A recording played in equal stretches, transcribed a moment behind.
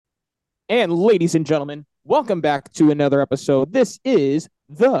And ladies and gentlemen, welcome back to another episode. This is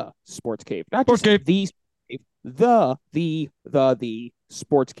the Sports Cave, not Sports just Cave. the Cave, the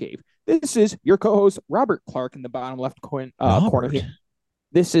Sports Cave. This is your co-host Robert Clark in the bottom left corner Robert. here.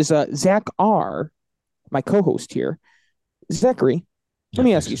 This is Zach R, my co-host here. Zachary, let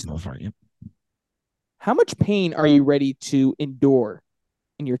me ask you something. How much pain are you ready to endure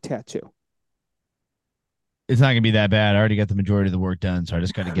in your tattoo? It's not gonna be that bad. I already got the majority of the work done, so I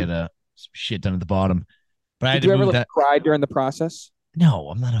just got to get some shit done at the bottom. But I had Did to you ever move that. cry during the process? No,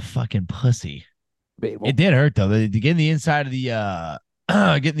 I'm not a fucking pussy. Debatable. It did hurt though. Getting the inside of the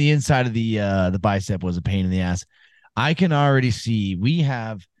getting the inside of the bicep was a pain in the ass. I can already see we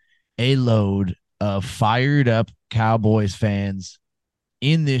have a load of fired up Cowboys fans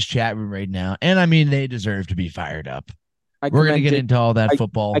in this chat room right now, and I mean they deserve to be fired up. We're gonna get into all that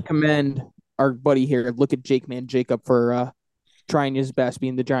football. I commend our buddy here. Look at Jacob for trying his best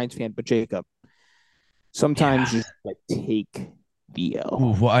being the Giants fan, but Jacob, sometimes just like take the L.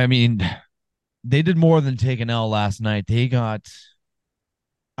 Ooh, well, I mean, they did more than take an L last night. They got,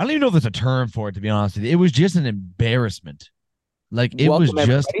 I don't even know if there's a term for it, to be honest with you. It was just an embarrassment. Like it was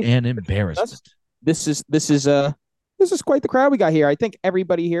just an embarrassment. This is quite the crowd we got here. I thank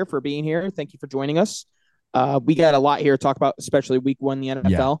everybody here for being here. Thank you for joining us. We got a lot here to talk about, especially week one in the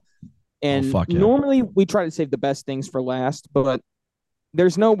NFL. Yeah. And normally we try to save the best things for last, but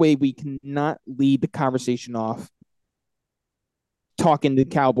there's no way we cannot lead the conversation off talking to the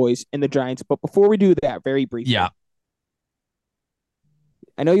Cowboys and the Giants. But before we do that, very briefly. Yeah.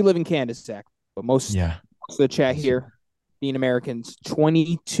 I know you live in Canada, Zach, but most of the chat here, being Americans,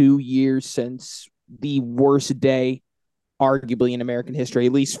 22 years since the worst day, arguably in American history,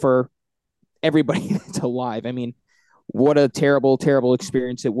 at least for everybody that's alive. I mean, what a terrible, terrible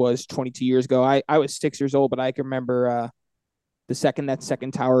experience it was 22 years ago. I was 6 years old, but I can remember the second that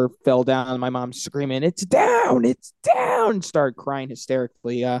second tower fell down, my mom screaming, it's down, started crying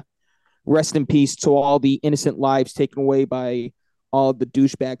hysterically. Rest in peace to all the innocent lives taken away by all the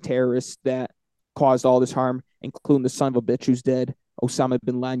douchebag terrorists that caused all this harm, including the son of a bitch who's dead, Osama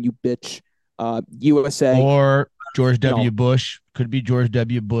bin Laden, you bitch. USA. Or George W. Bush. Could be George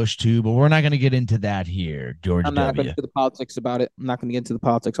W. Bush too, but we're not going to get into that here, George I'm not going to get into the politics about it. I'm not going to get into the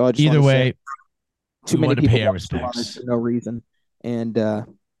politics. Either way, too many people pay our respects for no reason. And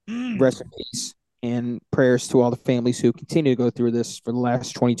rest in peace and prayers to all the families who continue to go through this for the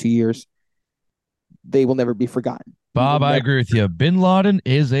last 22 years. They will never be forgotten. Bob, I agree with you. Bin Laden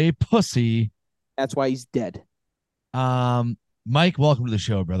is a pussy. That's why he's dead. Mike, welcome to the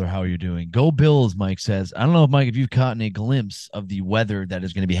show, brother. How are you doing? Go Bills, Mike says. I don't know, Mike, if you've caught a glimpse of the weather that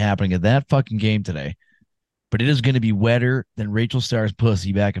is going to be happening at that fucking game today, but it is going to be wetter than Rachel Starr's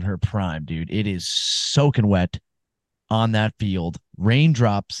pussy back in her prime, dude. It is soaking wet on that field.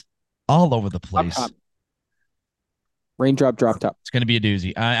 Raindrops all over the place. Raindrop dropped up. It's going to be a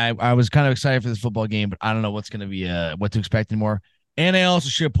doozy. I was kind of excited for this football game, but I don't know what's going to be what to expect anymore. And I also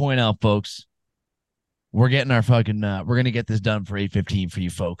should point out, folks, we're getting our fucking we're going to get this done for 8:15 for you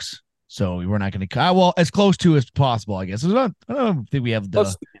folks. So we're not going to well, as close to as possible, I guess. I don't think we have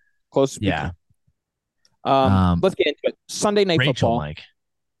the close. Yeah. Let's get into it. Sunday night Rachel, football. Mike.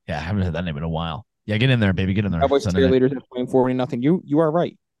 Yeah, I haven't had that name in a while. Yeah, get in there, baby. Get in there. Cowboys cheerleaders are playing 40-0. You are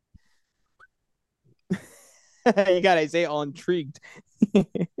right. You got Isaiah all intrigued.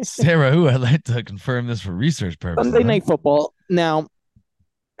 Sarah, who I'd like to confirm this for research purposes. Sunday night football. Now,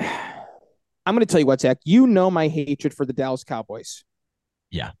 I'm going to tell you what, Zach. You know my hatred for the Dallas Cowboys.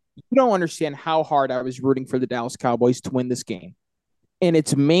 Yeah. You don't understand how hard I was rooting for the Dallas Cowboys to win this game. And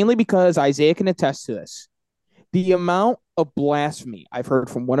it's mainly because Isaiah can attest to this. The amount of blasphemy I've heard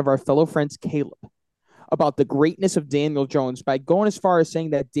from one of our fellow friends, Caleb, about the greatness of Daniel Jones by going as far as saying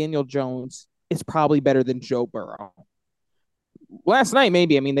that Daniel Jones is probably better than Joe Burrow. Last night,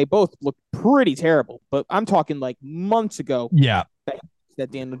 maybe. I mean, they both looked pretty terrible, but I'm talking like months ago. Yeah.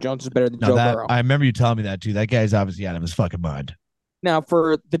 That Daniel Jones is better than Joe Burrow. I remember you telling me that too. That guy's obviously out of his fucking mind. Now,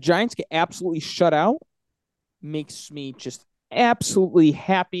 for the Giants to get absolutely shut out makes me just absolutely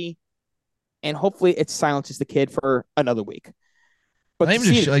happy, and hopefully it silences the kid for another week. But I'm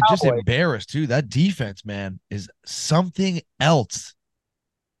just embarrassed too. That defense, man, is something else.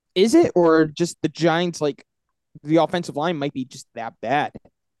 Is it, or just the Giants? Like the offensive line might be just that bad.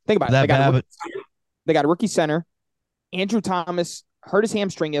 Think about it. They got a rookie center. Andrew Thomas hurt his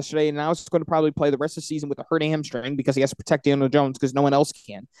hamstring yesterday, and now he's going to probably play the rest of the season with a hurt hamstring because he has to protect Daniel Jones because no one else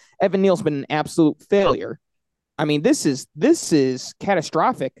can. Evan Neal's been an absolute failure. I mean, this is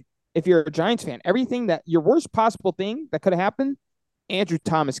catastrophic if you're a Giants fan. Everything that your worst possible thing that could have happened, Andrew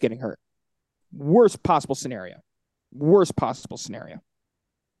Thomas getting hurt. Worst possible scenario.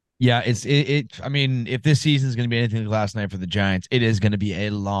 Yeah, I mean, if this season is going to be anything like last night for the Giants, it is going to be a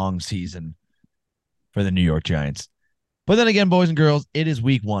long season for the New York Giants. But then again, boys and girls, it is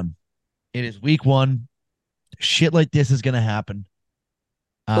week one. It is week one. Shit like this is going to happen.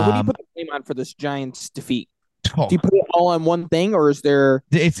 So who do you put the blame on for this Giants defeat? Oh, Do you put it all on one thing, or is there?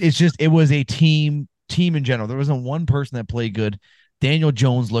 It's just it was a team in general. There wasn't one person that played good. Daniel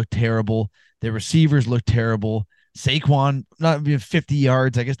Jones looked terrible. The receivers looked terrible. Saquon not even 50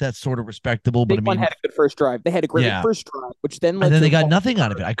 yards. I guess that's sort of respectable, but I mean, had a good first drive. They had a great first drive, which then led and then to they got nothing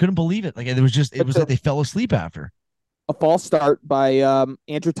out of it. I couldn't believe it. Like it was like they fell asleep after a false start by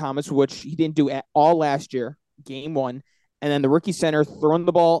Andrew Thomas, which he didn't do at all last year, game one, and then the rookie center throwing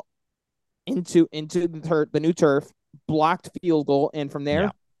the ball into the new turf, blocked field goal, and from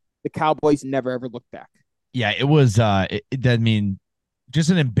there, the Cowboys never ever looked back. Yeah, it was. I mean, just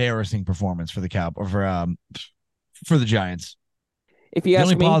an embarrassing performance for the for the Giants. If you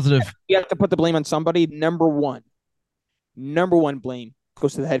ask me, positive, you have to put the blame on somebody. Number one blame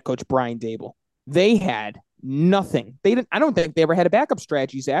goes to the head coach Brian Daboll. They had nothing. They didn't. I don't think they ever had a backup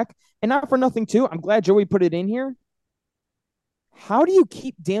strategy, Zach. And not for nothing, too. I'm glad Joey put it in here. How do you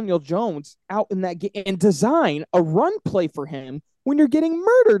keep Daniel Jones out in that game and design a run play for him when you're getting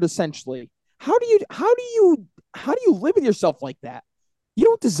murdered? Essentially, how do you live with yourself like that? You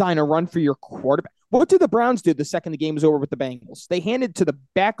don't design a run for your quarterback. What did the Browns do the second the game was over with the Bengals? They handed to the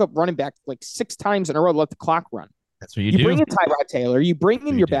backup running back like 6 times in a row, let the clock run. That's what you do. You bring in Tyrod Taylor, you bring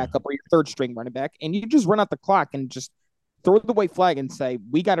in your backup or your third string running back, and you just run out the clock and just throw the white flag and say,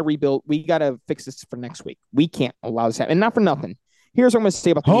 we got to rebuild. We got to fix this for next week. We can't allow this to happen. And not for nothing. Here's what I'm going to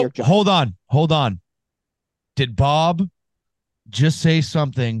say about the New York Giants. Hold on. Did Bob just say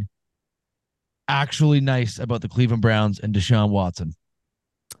something actually nice about the Cleveland Browns and Deshaun Watson?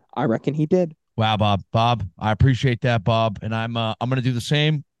 I reckon he did. Wow, Bob, I appreciate that, Bob. And I'm going to do the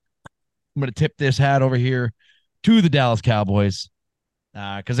same. I'm going to tip this hat over here to the Dallas Cowboys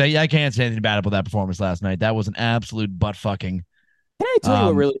because I can't say anything bad about that performance last night. That was an absolute butt fucking. Can I tell you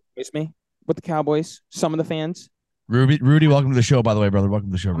what really annoys me with the Cowboys? Some of the fans. Rudy, welcome to the show, by the way, brother. Welcome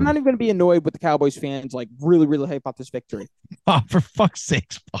to the show. I'm not even going to be annoyed with the Cowboys fans, like really, really hype about this victory. Oh, for fuck's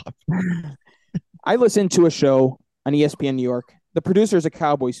sakes, Bob. I listened to a show on ESPN New York. The producer is a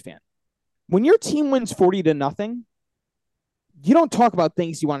Cowboys fan. When your team wins 40-0, you don't talk about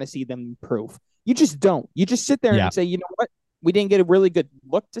things you want to see them improve. You just don't. You just sit there and say, you know what? We didn't get a really good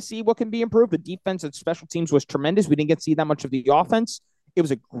look to see what can be improved. The defense and special teams was tremendous. We didn't get to see that much of the offense. It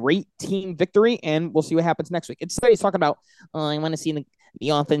was a great team victory, and we'll see what happens next week. Instead, he's talking about, I want to see the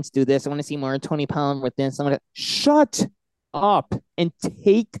offense do this. I want to see more Tony Pollard with this. Shut up and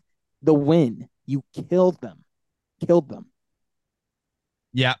take the win. You killed them.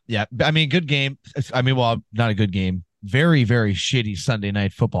 Yeah. I mean, good game. I mean, well, not a good game. Very, very shitty Sunday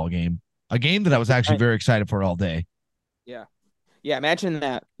night football game. A game that I was actually very excited for all day. Yeah. Imagine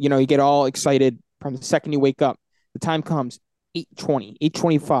that. You get all excited from the second you wake up. The time comes, 8:20,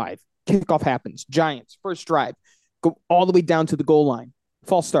 8:25. Kickoff happens. Giants, first drive. Go all the way down to the goal line.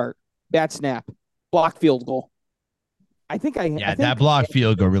 False start. Bad snap. Block field goal. That block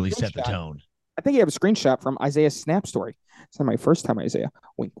field goal really set the tone. I think you have a screenshot from Isaiah's snap story. It's not my first time, Isaiah.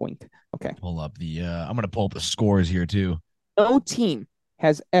 Wink, wink. Okay. Pull up I'm going to pull up the scores here, too. No team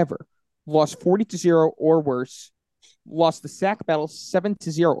has ever lost 40-0 or worse, lost the sack battle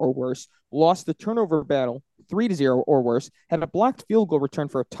 7-0 or worse, lost the turnover battle 3-0 or worse, had a blocked field goal return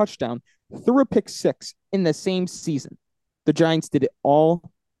for a touchdown, threw a pick 6 in the same season. The Giants did it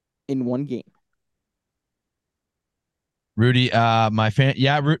all in one game. Rudy, my fan.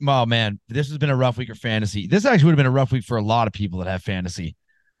 Yeah. Oh man, this has been a rough week for fantasy. This actually would have been a rough week for a lot of people that have fantasy.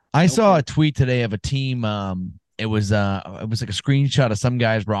 I saw a tweet today of a team. It was like a screenshot of some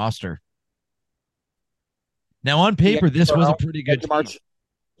guy's roster. Now on paper, this was a pretty good team.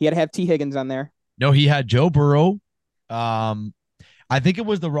 He had to have T. Higgins on there. No, he had Joe Burrow. I think it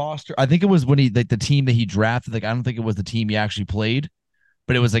was the roster. I think it was when the team that he drafted. Like I don't think it was the team he actually played,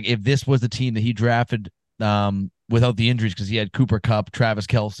 but it was like if this was the team that he drafted. Without the injuries because he had Cooper Kupp, Travis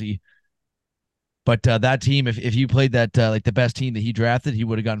Kelce. But that team, if you played that like the best team that he drafted, he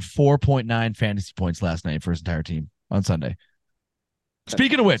would have gotten 4.9 fantasy points last night for his entire team on Sunday.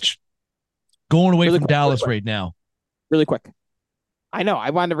 Speaking of which, going away from Dallas right now. Really quick. I know.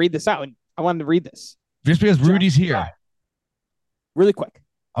 I wanted to read this out. I wanted to read this. Just because Rudy's here. Really quick.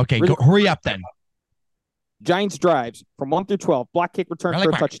 Okay, hurry up then. Giants drives from 1 through 12. Block kick return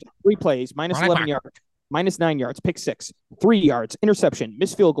for a touchdown. 3 plays, minus 11 yards. Minus 9 yards, pick 6, 3 yards, interception,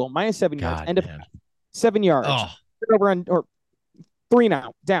 missed field goal, minus 7 yards, end of 7 yards, turnover or 3 and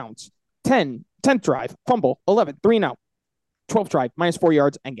out, downs, 10th drive, fumble, 11, 3 and out, 12th drive, minus 4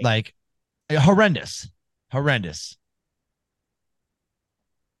 yards, end game. Like, horrendous.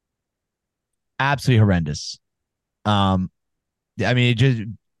 Absolutely horrendous. I mean,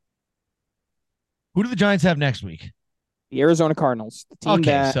 who do the Giants have next week? The Arizona Cardinals. The team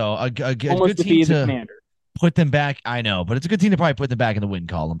that so a almost good team to the Commander. Put them back. I know, but it's a good team to probably put them back in the win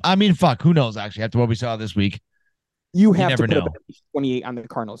column. I mean, fuck, who knows, actually, after what we saw this week. You never know. 28 on the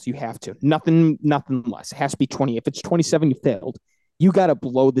Cardinals. You have to. Nothing less. It has to be 20. If it's 27, you failed. You got to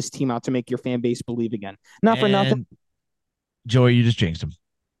blow this team out to make your fan base believe again. Not for nothing. Joey, you just jinxed him.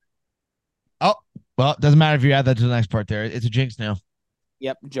 Oh, well, it doesn't matter if you add that to the next part there. It's a jinx now.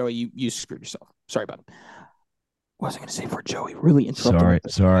 Yep, Joey, you screwed yourself. Sorry about it. What was I going to say for Joey? Really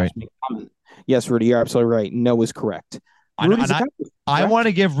interrupted. Sorry. Yes, Rudy, you're absolutely right. No is correct. I want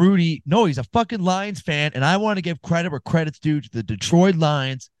to give Rudy, no, he's a fucking Lions fan, and I want to give credit where credit's due to the Detroit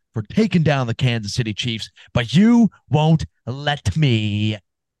Lions for taking down the Kansas City Chiefs, but you won't let me.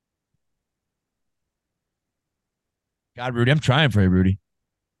 God, Rudy, I'm trying for you, Rudy.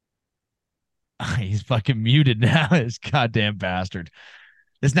 He's fucking muted now, this goddamn bastard.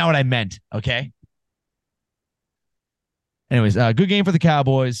 That's not what I meant, okay? Anyways, good game for the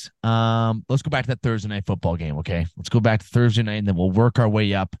Cowboys. Let's go back to that Thursday night football game, okay? Let's go back to Thursday night, and then we'll work our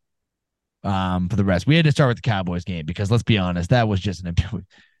way up for the rest. We had to start with the Cowboys game because, let's be honest, that was just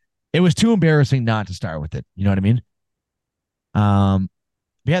it was too embarrassing not to start with it. You know what I mean?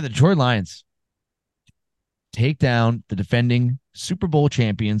 Yeah, the Detroit Lions take down the defending Super Bowl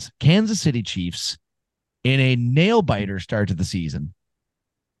champions, Kansas City Chiefs, in a nail-biter start to the season.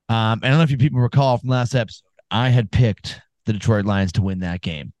 I don't know if you people recall from last episode, I had picked the Detroit Lions to win that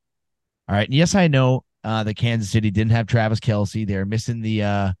game. All right. Yes, I know that Kansas City didn't have Travis Kelce. They're missing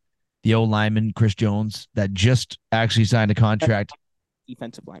the old lineman, Chris Jones, that just actually signed a contract.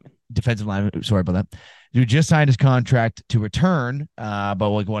 Defensive lineman. Sorry about that. Who just signed his contract to return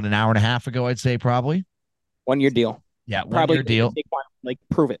about an hour and a half ago, I'd say probably. 1 year deal. Yeah, probably 1 year deal. Like,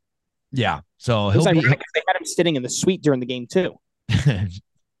 prove it. Yeah. So he'll be. They had him sitting in the suite during the game too.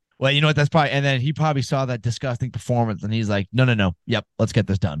 Well, you know what? That's probably, and then he probably saw that disgusting performance, and he's like, no. Yep, let's get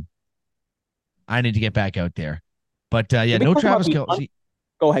this done. I need to get back out there. But yeah, no Travis Kelce.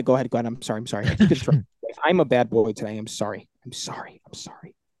 Go ahead. I'm sorry. I'm a bad boy today. I'm sorry.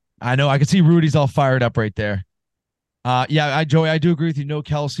 I know. I can see Rudy's all fired up right there. Yeah, Joey, I do agree with you. No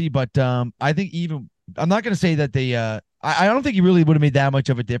Kelce, but I think I'm not going to say that they. I don't think he really would have made that much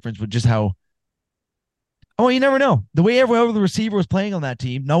of a difference with just how. Oh, you never know. The way the receiver was playing on that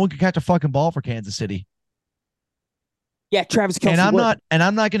team, no one could catch a fucking ball for Kansas City. Yeah, Travis Kelce. And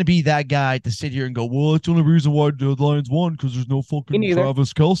I'm not going to be that guy to sit here and go, well, it's the only reason why the Lions won because there's no fucking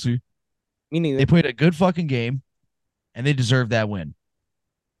Travis Kelce. Me neither. They played a good fucking game, and they deserved that win.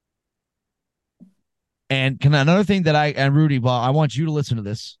 And another thing that and Rudy, well, I want you to listen to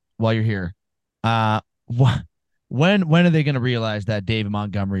this while you're here. When are they going to realize that David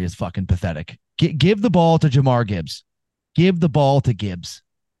Montgomery is fucking pathetic? Give the ball to Jamar Gibbs. Give the ball to Gibbs.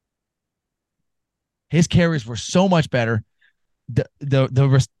 His carries were so much better.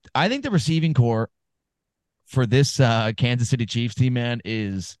 I think the receiving core for this Kansas City Chiefs team, man,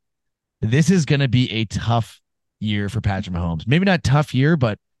 this is going to be a tough year for Patrick Mahomes. Maybe not tough year,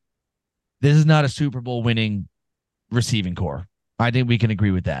 but this is not a Super Bowl winning receiving core. I think we can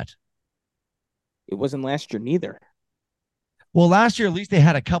agree with that. It wasn't last year neither. Well, last year, at least they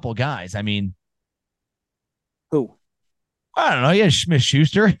had a couple guys. I mean, who? I don't know. Yeah,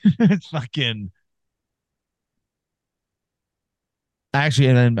 Smith-Schuster. It's fucking. Actually,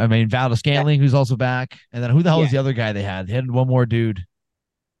 and then, Valdes-Scantling, who's also back. And then who the hell is the other guy they had? They had one more dude.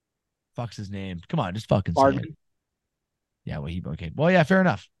 Fuck's his name? Come on, just fucking say it. Yeah, well, okay. Well, yeah, fair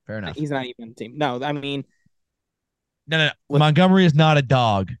enough. He's not even on the team. No, I mean. No. Montgomery is not a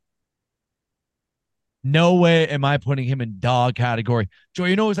dog. No way am I putting him in dog category. Joe,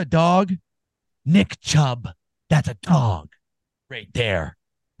 you know who's a dog? Nick Chubb. That's a dog. Right there.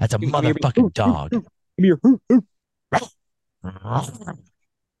 That's a motherfucking dog. Come here. We're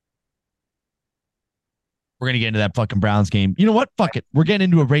going to get into that fucking Browns game. You know what? Fuck it. We're getting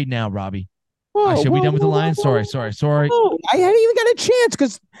into it right now, Robbie. Are we done with the Lions? Sorry. Oh, I hadn't even got a chance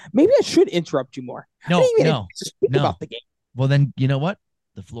because maybe I should interrupt you more. No. Speak about the game. Well, then, you know what?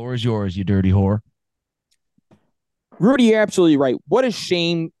 The floor is yours, you dirty whore. Rudy, you're absolutely right. What a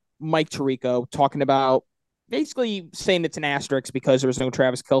shame Mike Tirico talking about basically saying it's an asterisk because there was no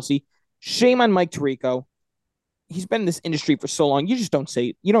Travis Kelce. Shame on Mike Tirico. He's been in this industry for so long. You just don't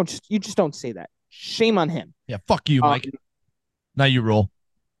say you just don't say that. Shame on him. Yeah, fuck you, Mike. Now you roll.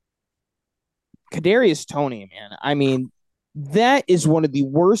 Kadarius Toney, man. I mean, That is one of the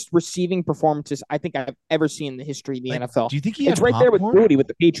worst receiving performances I think I've ever seen in the history of the Like, NFL. do you think he It's had right there with popcorn? Booty with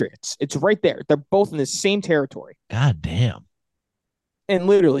the Patriots. It's right there. They're both in the same territory. God damn. And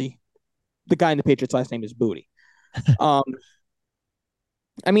literally, the guy in the Patriots' last name is Booty. Um,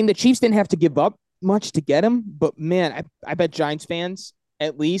 I mean, the Chiefs didn't have to give up much to get him, but man, I bet Giants fans,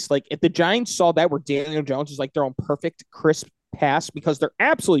 at least, like if the Giants saw that where Daniel Jones is like throwing perfect, crisp pass because they're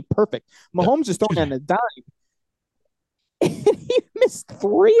absolutely perfect. Mahomes is throwing Excuse on me. a dime, and he missed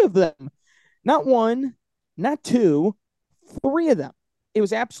three of them. Not one, not two, three of them. It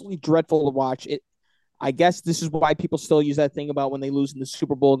was absolutely dreadful to watch. It. I guess this is why people still use that thing about when they lose in the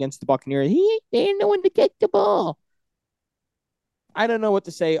Super Bowl against the Buccaneers. They didn't know when to kick the ball. I don't know what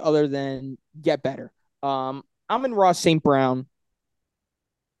to say other than get better. I'm in Ross St. Brown.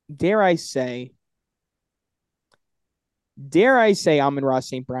 Dare I say, I'm in Ross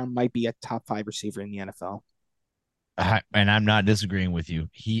St. Brown might be a top 5 receiver in the NFL. And I'm not disagreeing with you.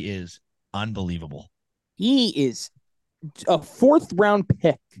 He is unbelievable. He is a fourth round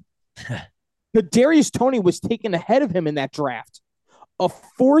pick. Kadarius Toney was taken ahead of him in that draft. A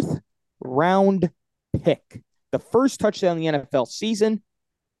fourth round pick. The first touchdown in the NFL season.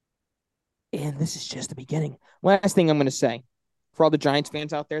 And this is just the beginning. Last thing I'm going to say for all the Giants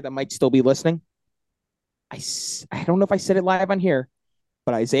fans out there that might still be listening. I don't know if I said it live on here,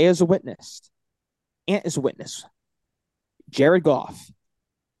 but Isaiah is a witness. Ant is a witness. Jared Goff,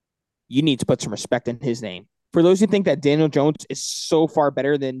 you need to put some respect in his name. For those who think that Daniel Jones is so far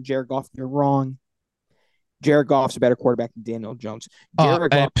better than Jared Goff, you're wrong. Jared Goff's a better quarterback than Daniel Jones.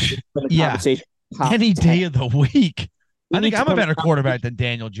 Jared Goff is in the Yeah, conversation top any 10. day of the week. We I think need to I'm a put him in better the quarterback than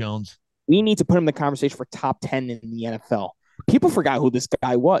Daniel Jones. we need to put him in the conversation for top 10 in the NFL. People forgot who this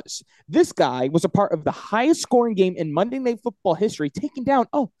guy was. This guy was a part of the highest scoring game in Monday Night Football history, taking down,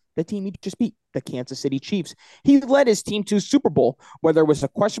 the team he just beat, the Kansas City Chiefs. He led his team to Super Bowl, whether it was a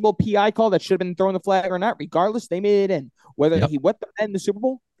questionable PI call that should have been throwing the flag or not. Regardless, they made it in. Whether Yep. he wet the bed in the Super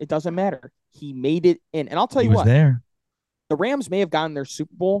Bowl, it doesn't matter. He made it in. And I'll tell He you was what, there. the Rams may have gotten their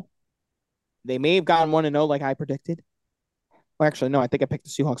Super Bowl. They may have gotten 1-0 like I predicted. Well, actually, no, I think I picked the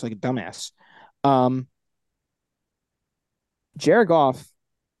Seahawks like a dumbass. Um, Jared Goff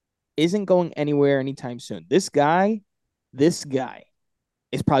isn't going anywhere anytime soon. This guy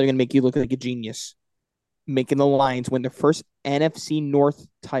is probably going to make you look like a genius, making the Lions win their first NFC North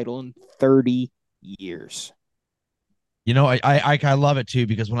title in 30 years. You know, I love it too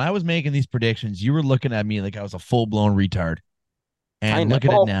because when I was making these predictions, you were looking at me like I was a full blown retard. And Kind of. look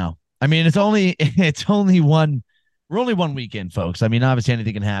at it now. I mean, it's only one. We're only one weekend, folks. I mean, obviously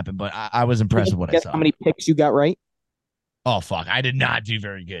anything can happen, but I was impressed with what I Guess saw. how many picks you got right? Oh fuck, I did not do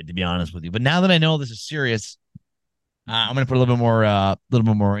very good to be honest with you. But now that I know this is serious, I'm gonna put a little bit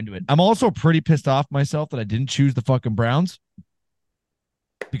more into it. I'm also pretty pissed off myself that I didn't choose the fucking Browns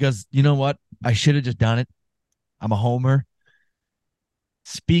because you know what? I should have just done it. I'm a homer. You're a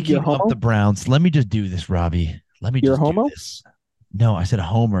Speaking of homo? the Browns, let me just do this, Robbie. Let me You're a just do homo? this. No, I said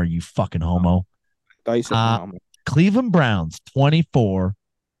homer, you fucking homo. I thought you said you're a homo. Cleveland Browns 24.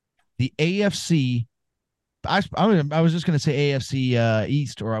 The AFC. I was just gonna say AFC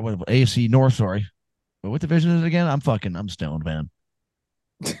East or what AFC North. Sorry, but what division is it again? I'm stoned, man.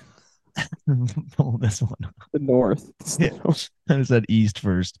 Oh, this one. The North. Yeah. I said East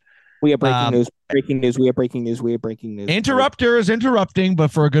first. We have breaking news. Breaking news. We have breaking news. We have breaking news. Interrupter is interrupting,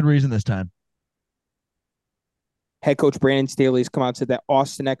 but for a good reason this time. Head coach Brandon Staley has come out and said that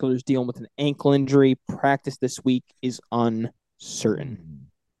Austin Eckler is dealing with an ankle injury. Practice this week is uncertain.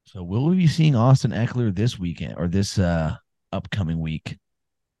 So will we be seeing Austin Eckler this weekend or this upcoming week?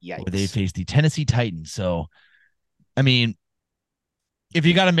 Yikes. Where they face the Tennessee Titans. So, I mean, if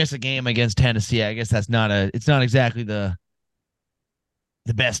you got to miss a game against Tennessee, I guess it's not exactly the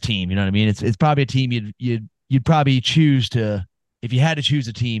best team. You know what I mean? It's probably a team you'd probably choose to, if you had to choose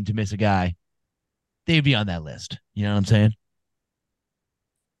a team to miss a guy, they'd be on that list. You know what I'm saying?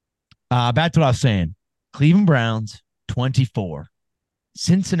 Back to what I was saying. Cleveland Browns 24.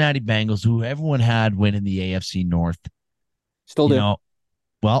 Cincinnati Bengals, who everyone had winning the AFC North. Still do.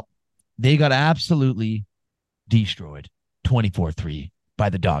 Well, they got absolutely destroyed 24-3 by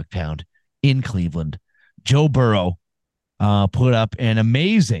the Dog Pound in Cleveland. Joe Burrow put up an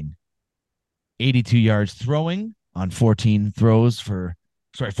amazing 82 yards throwing on 14 completions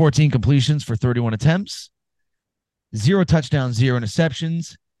for 31 attempts. 0 touchdowns, 0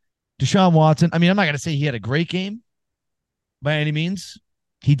 interceptions. Deshaun Watson, I mean, I'm not going to say he had a great game by any means.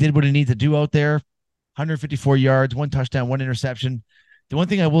 He did what he needed to do out there. 154 yards, 1 touchdown, 1 interception. The one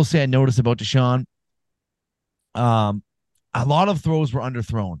thing I will say I noticed about Deshaun, a lot of throws were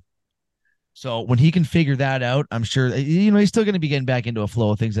underthrown. So when he can figure that out, I'm sure, he's still going to be getting back into a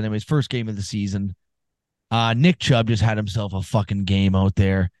flow of things. Anyways, first game of the season. Nick Chubb just had himself a fucking game out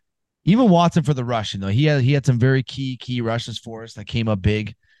there. Even Watson for the rushing, though. He had some very key rushes for us that came up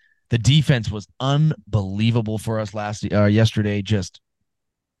big. The defense was unbelievable for us yesterday. Just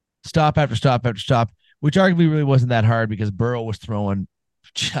stop after stop after stop, which arguably really wasn't that hard because Burrow was throwing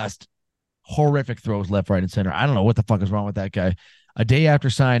just horrific throws left, right, and center. I don't know what the fuck is wrong with that guy. A day after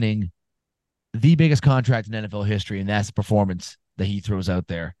signing the biggest contract in NFL history, and that's the performance that he throws out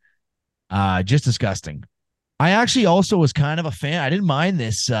there. Just disgusting. I actually also was kind of a fan. I didn't mind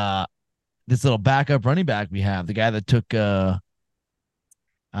this little backup running back we have. The guy that took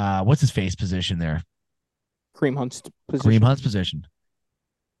what's his face position there? Kareem Hunt's position.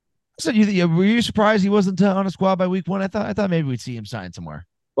 So were you surprised he wasn't on a squad by week 1? I thought maybe we'd see him sign somewhere.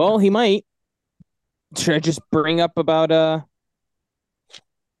 Well, he might. Should I just bring up about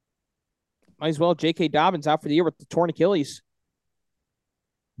might as well J.K. Dobbins out for the year with the torn Achilles.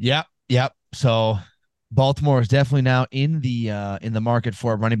 Yep. So Baltimore is definitely now in the market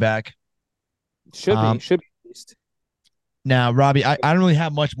for a running back. Should be at least. Now, Robbie, I don't really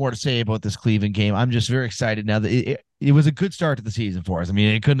have much more to say about this Cleveland game. I'm just very excited now that it was a good start to the season for us. I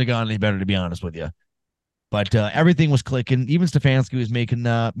mean, it couldn't have gone any better, to be honest with you. But everything was clicking. Even Stefanski was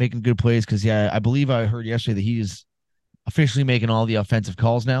making good plays because, I believe I heard yesterday that he's officially making all the offensive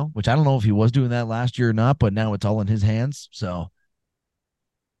calls now, which I don't know if he was doing that last year or not, but now it's all in his hands. So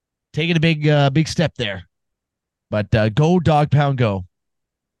taking a big step there. But go dog pound go.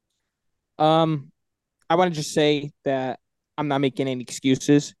 I want to just say that I'm not making any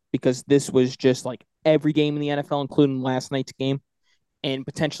excuses because this was just like every game in the NFL, including last night's game and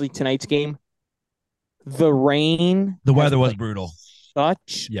potentially tonight's game. The weather was brutal.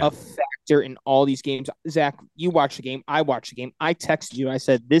 Such a factor in all these games. Zach, you watched the game. I watched the game. I texted you. I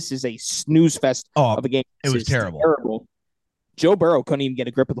said, this is a snooze fest of a game. It was terrible. Joe Burrow couldn't even get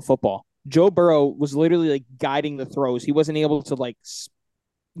a grip of the football. Joe Burrow was literally like guiding the throws. He wasn't able to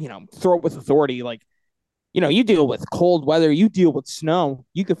throw it with authority. Like, you deal with cold weather, you deal with snow,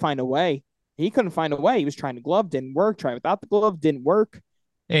 you could find a way. He couldn't find a way. He was trying the glove, didn't work. Try without the glove, didn't work.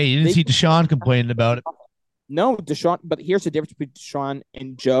 Hey, you didn't see Deshaun complaining about it. No, Deshaun, but here's the difference between Deshaun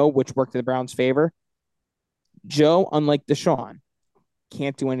and Joe, which worked in the Browns' favor. Joe, unlike Deshaun,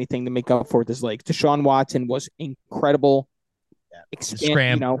 can't do anything to make up for it with his legs. Deshaun Watson was incredible.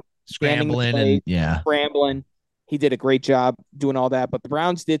 Scrambling scrambling. He did a great job doing all that, but the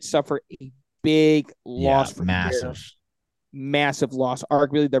Browns did suffer a big loss for massive loss.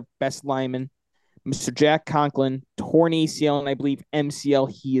 Arguably their best lineman, Mr. Jack Conklin, torn ACL and I believe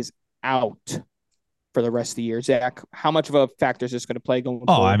MCL. He is out for the rest of the year. Zach, how much of a factor is this going to play going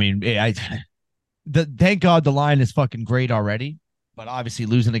forward? I mean, thank God the line is fucking great already, but obviously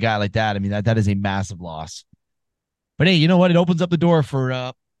losing a guy like that, I mean, that is a massive loss. But hey, you know what? It opens up the door for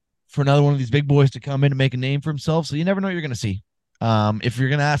another one of these big boys to come in and make a name for himself. So you never know what you're going to see. If you're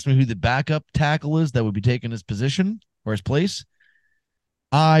going to ask me who the backup tackle is that would be taking his position or his place,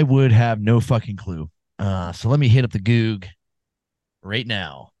 I would have no fucking clue. So let me hit up the Goog right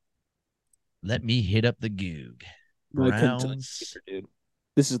now. Let me hit up the Goog. Browns. Dude.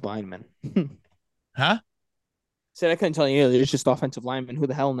 This is lineman. Huh? Said I couldn't tell you. It's just offensive lineman. Who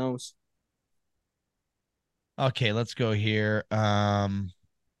the hell knows? Okay, let's go here.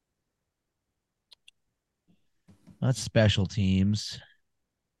 That's special teams.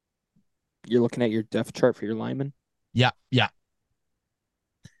 You're looking at your depth chart for your lineman? Yeah.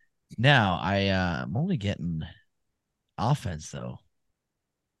 Now, I'm only getting offense, though.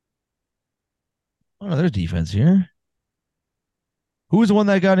 Oh, no, there's defense here. Who was the one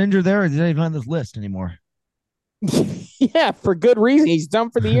that got injured there? Or is he not even on this list anymore? Yeah, for good reason. He's done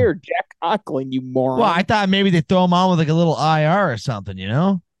for the year. Jack Conklin, you moron. Well, I thought maybe they throw him on with like a little IR or something,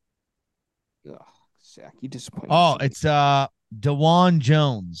 Ugh, Zach, you disappointed. Oh, it's DeJuan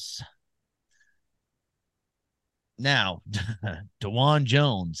Jones. Now, DeJuan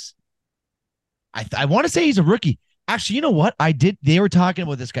Jones. I want to say he's a rookie. Actually, you know what? They were talking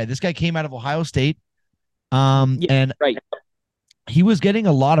about this guy. This guy came out of Ohio State. And right. He was getting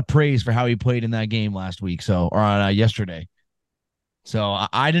a lot of praise for how he played in that game last week. Or yesterday. So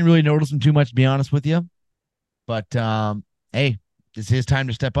I didn't really notice him too much, to be honest with you. But hey, it's his time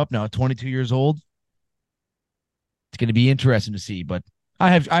to step up now. At 22 years old, it's going to be interesting to see. But I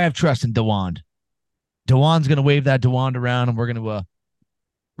have trust in DeJuan. DeJuan's going to wave that DeJuan around, and we're going to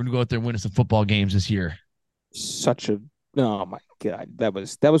go out there and win some football games this year. Oh my God, that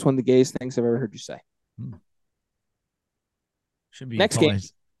was one of the gayest things I've ever heard you say. Should be next game.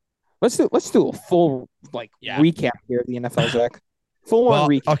 Let's do a full recap here of the NFL, Zach. Full on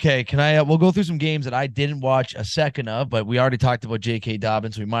recap. Okay, can I? We'll go through some games that I didn't watch a second of, but we already talked about J.K.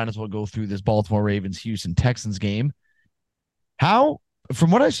 Dobbins, so we might as well go through this Baltimore Ravens Houston Texans game. How, from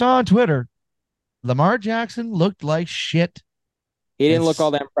what I saw on Twitter, Lamar Jackson looked like shit. He didn't look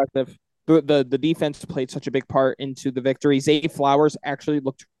all that impressive. The defense played such a big part into the victory. Zay Flowers actually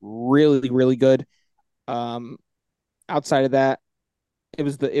looked really, really good. Outside of that, it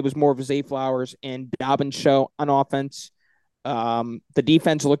was more of a Zay Flowers and Dobbins show on offense. The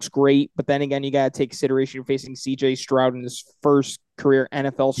defense looks great, but then again, you got to take consideration you're facing CJ Stroud in his first career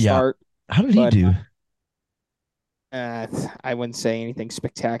NFL start. How did he do? I wouldn't say anything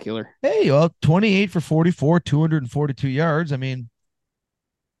spectacular. Hey, well, 28 for 44, 242 yards. I mean,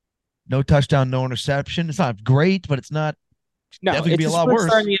 no touchdown, no interception. It's not great, but it's not. No, definitely be a lot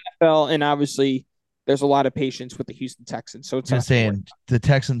worse. In the NFL, and obviously there's a lot of patience with the Houston Texans. So it's just saying the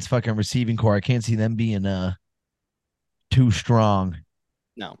Texans' fucking receiving core. I can't see them being too strong.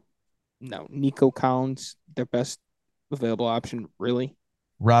 No. Nico Collins, their best available option, really.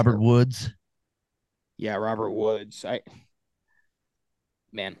 Robert Woods. Yeah, Robert Woods. I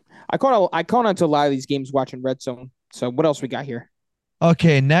caught on to a lot of these games watching Red Zone. So what else we got here?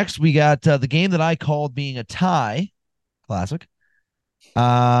 Okay, next we got the game that I called being a tie. Classic.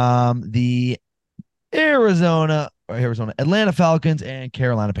 The Atlanta Falcons and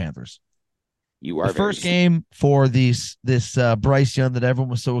Carolina Panthers. You are the first game for this Bryce Young that everyone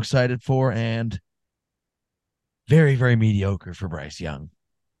was so excited for, and very, very mediocre for Bryce Young.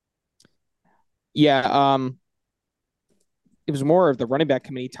 Yeah, it was more of the running back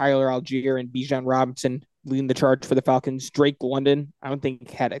committee, Tyler Algier and Bijan Robinson leading the charge for the Falcons. Drake London, I don't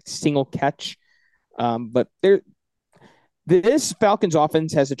think had a single catch. But this Falcons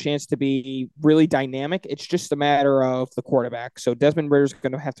offense has a chance to be really dynamic. It's just a matter of the quarterback. So Desmond Ritter's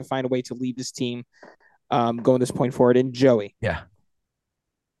going to have to find a way to lead this team going this point forward. And Joey,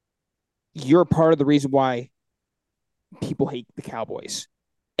 you're part of the reason why people hate the Cowboys.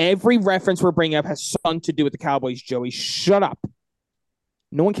 Every reference we're bringing up has something to do with the Cowboys, Joey. Shut up.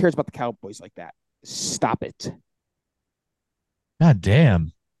 No one cares about the Cowboys like that. Stop it. God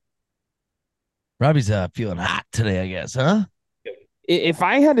damn. Robbie's feeling hot today, I guess, huh? If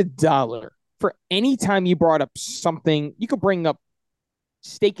I had $1 for any time you brought up something, you could bring up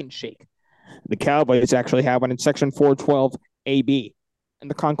Steak and Shake. The Cowboys actually have one in Section 412 AB in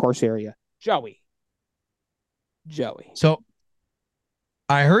the concourse area. Joey. So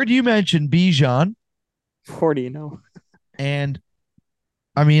I heard you mention Bijan. 40, and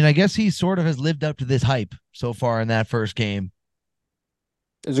I mean, I guess he sort of has lived up to this hype so far in that first game.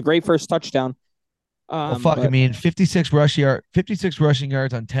 It was a great first touchdown. I mean, 56 rushing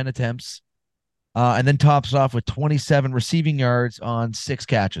yards on 10 attempts, and then tops it off with 27 receiving yards on 6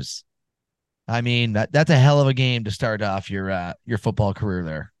 catches. I mean, that's a hell of a game to start off your football career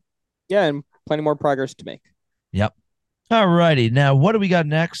there. Yeah, and plenty more progress to make. Yep. All righty. Now, what do we got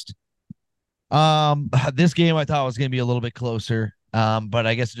next? This game I thought was going to be a little bit closer, but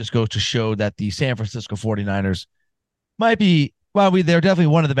I guess it just goes to show that the San Francisco 49ers might be, they're definitely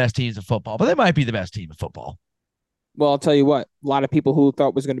one of the best teams of football, but they might be the best team of football. Well, I'll tell you what, a lot of people who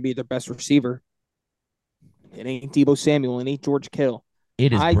thought was going to be their best receiver, it ain't Deebo Samuel, it ain't George Kittle.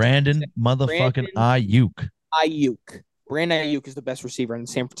 It is Brandon motherfucking Ayuk. Brandon Ayuk is the best receiver in the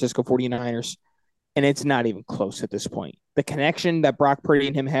San Francisco 49ers, and it's not even close at this point. The connection that Brock Purdy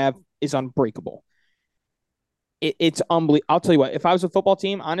and him have is unbreakable. It's unbelievable. I'll tell you what, if I was a football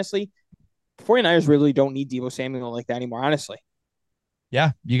team, honestly, the 49ers really don't need Deebo Samuel like that anymore, honestly.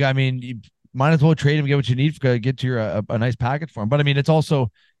 Yeah, you might as well trade him, get what you need to get to a nice package for him. But I mean, it's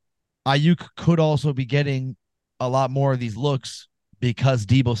also, Ayuk could also be getting a lot more of these looks because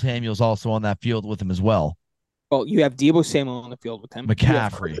Deebo Samuel's also on that field with him as well. Well, you have Deebo Samuel on the field with him.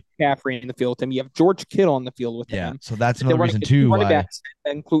 McCaffrey in the field with him. You have George Kittle on the field with him. Yeah, so that's another reason too why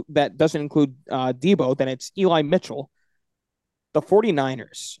that doesn't include Deebo. Then it's Eli Mitchell. The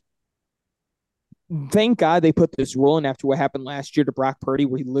 49ers. Thank God they put this rule in after what happened last year to Brock Purdy,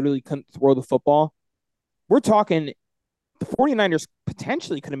 where he literally couldn't throw the football. We're talking the 49ers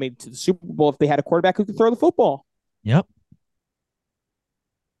potentially could have made it to the Super Bowl if they had a quarterback who could throw the football. Yep.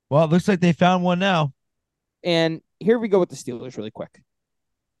 Well, it looks like they found one now. And here we go with the Steelers really quick.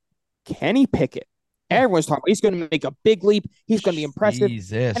 Kenny Pickett. Everyone's talking. He's going to make a big leap. He's going to be impressive.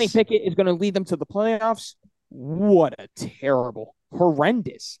 Jesus. Kenny Pickett is going to lead them to the playoffs. What a terrible,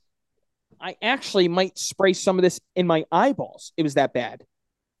 horrendous. I actually might spray some of this in my eyeballs. It was that bad.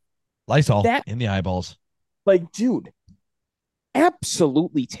 Lysol in the eyeballs. Like, dude,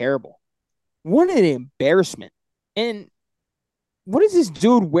 absolutely terrible. What an embarrassment. And what is this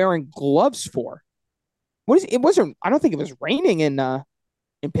dude wearing gloves for? It wasn't. I don't think it was raining in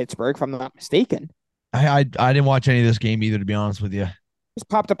Pittsburgh, if I'm not mistaken. I didn't watch any of this game either, to be honest with you. Just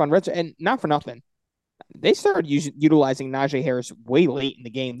popped up on Red Zone, and not for nothing. They started utilizing Najee Harris way late in the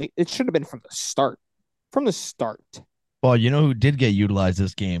game. It should have been from the start. From the start. Well, you know who did get utilized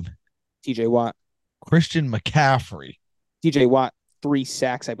this game? TJ Watt. Christian McCaffrey. TJ Watt, 3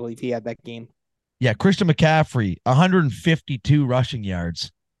 sacks, I believe he had that game. Yeah, Christian McCaffrey, 152 rushing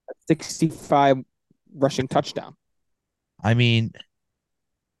yards. 65 rushing touchdown. I mean,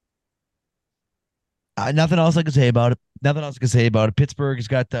 nothing else I can say about it. Nothing else I can say about it. Pittsburgh has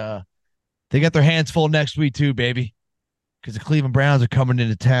got they got their hands full next week too, baby, because the Cleveland Browns are coming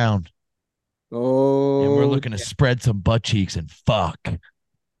into town. Oh, and we're looking to spread some butt cheeks and fuck.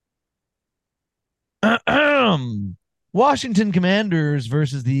 Washington Commanders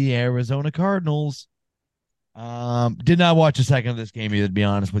versus the Arizona Cardinals. Did not watch a second of this game either, to be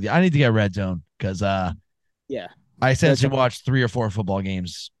honest with you. I need to get Red Zone because yeah, I essentially watched 3 or 4 football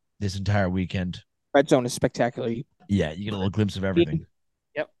games this entire weekend. Red Zone is spectacular. Yeah, you get a little glimpse of everything.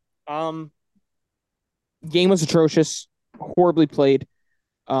 Yep. Game was atrocious, horribly played.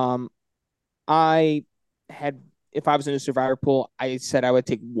 I had, if I was in a survivor pool, I said I would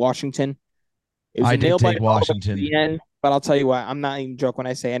take Washington. It was I did take Washington. The end, but I'll tell you what, I'm not even joking when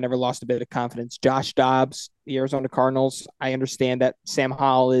I say I never lost a bit of confidence. Josh Dobbs, the Arizona Cardinals. I understand that Sam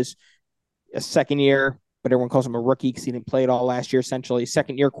Howell is a second year, but everyone calls him a rookie because he didn't play it all last year, essentially.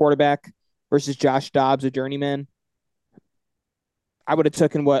 Second year quarterback versus Josh Dobbs, a journeyman. I would have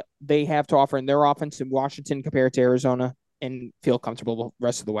taken what they have to offer in their offense in Washington compared to Arizona and feel comfortable the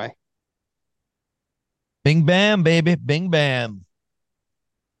rest of the way. Bing bam, baby. Bing bam.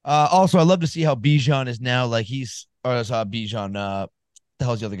 Also, I love to see how Bijan is now like he's Bijan. The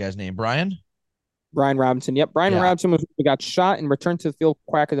hell's the other guy's name? Brian Robinson. Yep, Brian Robinson got shot and returned to the field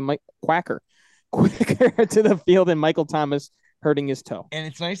quicker to the field than Michael Thomas hurting his toe. And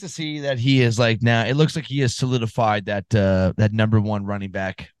it's nice to see that he is like now. It looks like he has solidified that that number 1 running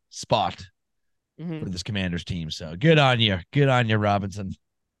back spot for this Commanders team. So good on you, Robinson.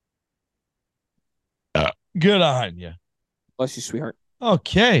 Good on you. Bless you, sweetheart.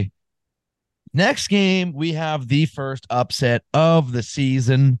 Okay. Next game, we have the first upset of the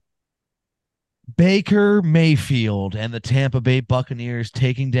season. Baker Mayfield and the Tampa Bay Buccaneers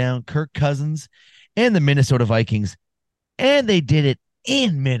taking down Kirk Cousins and the Minnesota Vikings. And they did it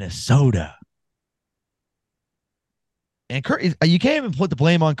in Minnesota. And Kirk, you can't even put the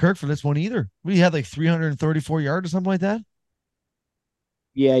blame on Kirk for this one either. We had like 334 yards or something like that.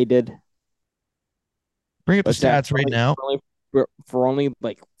 Yeah, he did. Bring up the stats right now. For only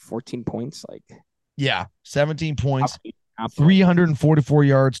like 14 points, like yeah, 17 points, 344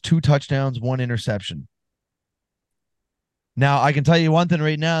 yards, 2 touchdowns, 1 interception. Now I can tell you one thing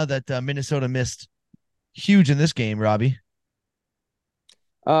right now that Minnesota missed huge in this game, Robbie.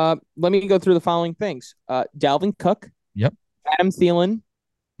 Let me go through the following things: Dalvin Cook, yep, Adam Thielen,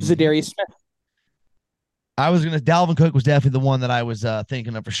 Zadarius Smith. Dalvin Cook was definitely the one that I was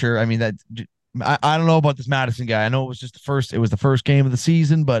thinking of for sure. I mean that. I don't know about this Madison guy. I know it was just the first game of the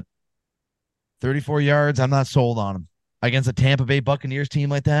season, but 34 yards, I'm not sold on him against a Tampa Bay Buccaneers team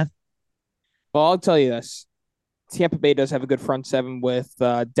like that. Well, I'll tell you this. Tampa Bay does have a good front seven with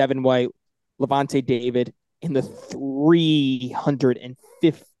Devin White, Levante David, and the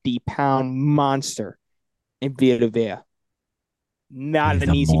 350-pound monster in Vita Vea. Not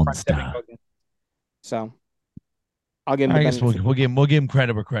an easy front seven. So I'll give him. I guess we'll give him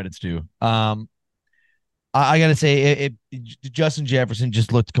credit where credit's due. I gotta say, Justin Jefferson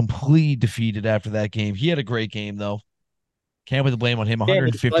just looked completely defeated after that game. He had a great game though. Can't put the blame on him.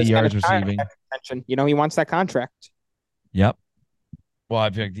 150 yards receiving. You know he wants that contract. Yep. Well,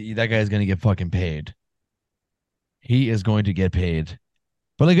 I think that guy's gonna get fucking paid. He is going to get paid.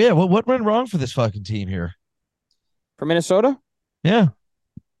 But like, yeah, what went wrong for this fucking team here? For Minnesota? Yeah.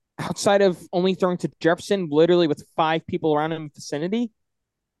 Outside of only throwing to Jefferson, literally with 5 people around him in the vicinity,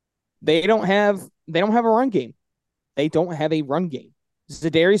 they don't have a run game. They don't have a run game.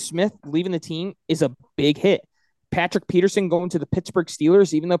 Zadarius Smith leaving the team is a big hit. Patrick Peterson going to the Pittsburgh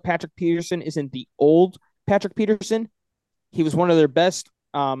Steelers, even though Patrick Peterson isn't the old Patrick Peterson, he was one of their best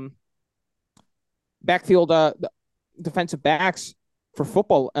backfield defensive backs for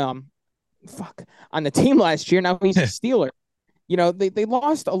football on the team last year. Now he's a Steeler. You know, they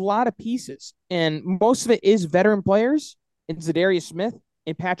lost a lot of pieces, and most of it is veteran players in Zadarius Smith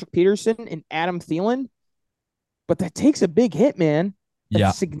and Patrick Peterson and Adam Thielen. But that takes a big hit, man.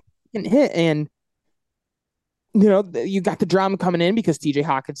 That's a significant hit. And, you know, you got the drama coming in because TJ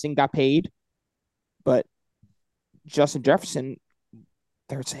Hawkinson got paid. But Justin Jefferson,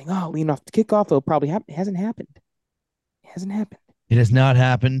 they're saying, "Oh, lean off the kickoff. It'll probably happen." It hasn't happened. It hasn't happened. It has not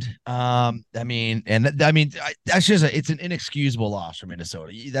happened. That's just it's an inexcusable loss for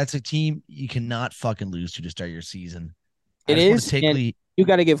Minnesota. That's a team you cannot fucking lose to start your season. It is, and you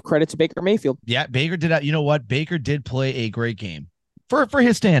got to give credit to Baker Mayfield. Yeah, Baker did. You know what? Baker did play a great game for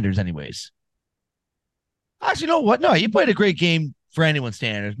his standards, anyways. Actually, you know what? No, he played a great game for anyone's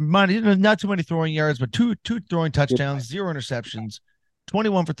standards. Not too many throwing yards, but two throwing touchdowns, 0 interceptions,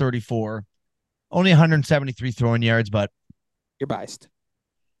 21 for 34, only 173 throwing yards, but you're biased.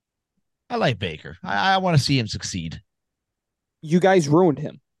 I like Baker. I want to see him succeed. You guys ruined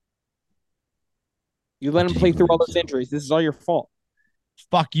him. You let him play through all those injuries. This is all your fault.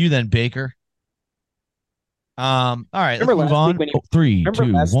 Fuck you then, Baker. All right, let's move on. 3,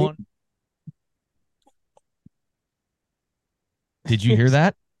 2, 1. Did you hear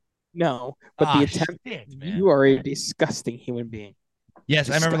that? No, but the attempt. You are a disgusting human being. Yes,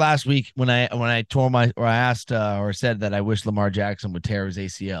 I remember last week when I asked or said that I wish Lamar Jackson would tear his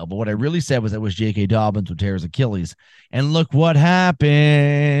ACL, but what I really said was I wish J.K. Dobbins would tear his Achilles. And look what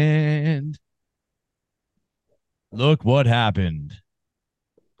happened. Look what happened.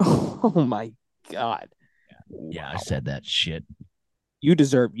 Oh my God. Yeah, wow. I said that shit. You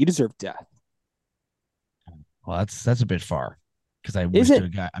deserve death. Well, that's a bit far. Because I wish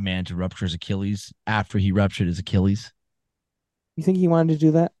a man to rupture his Achilles after he ruptured his Achilles. You think he wanted to do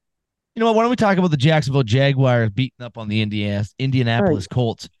that? You know what? Why don't we talk about the Jacksonville Jaguars beating up on the Indianapolis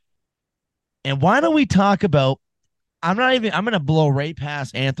Colts? And why don't we talk about I'm going to blow right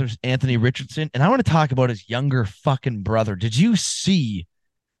past Anthony Richardson, and I want to talk about his younger fucking brother. Did you see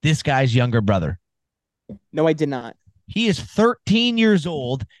this guy's younger brother? No, I did not. He is 13 years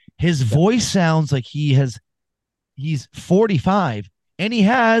old. His voice sounds like he's 45, and he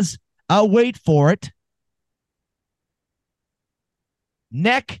has, I'll wait for it,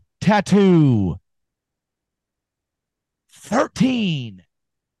 neck tattoo. 13.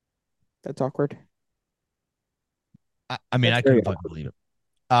 That's awkward. I couldn't fucking believe it.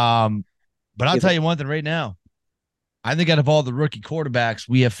 But I'll tell you one thing right now. I think out of all the rookie quarterbacks,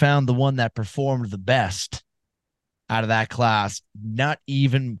 we have found the one that performed the best out of that class. Not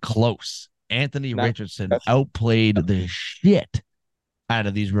even close. Anthony Richardson outplayed the shit out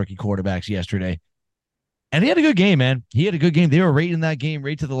of these rookie quarterbacks yesterday. And he had a good game, man. He had a good game. They were rating that game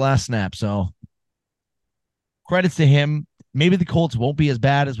right to the last snap. So credits to him. Maybe the Colts won't be as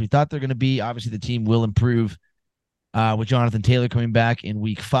bad as we thought they're going to be. Obviously, the team will improve with Jonathan Taylor coming back in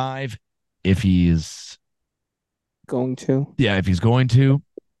week 5. If he is going to. Yeah, if he's going to.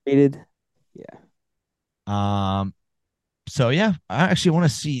 Rated. Yeah. So, yeah, I actually want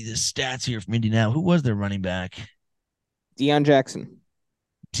to see the stats here from Indy now. Who was their running back? Deion Jackson.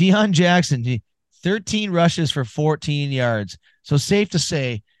 13 rushes for 14 yards. So safe to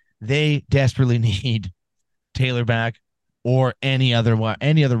say they desperately need Taylor back or any other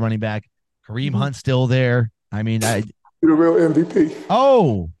running back. Kareem Hunt's still there. I mean, you're the real MVP.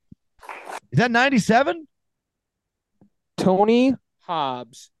 Oh, is that 97? Tony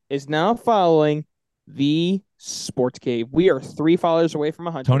Hobbs is now following the Sports Cave. We are 3 followers away from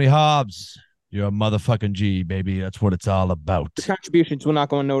 100. Tony Hobbs, you're a motherfucking G, baby. That's what it's all about. The contributions will not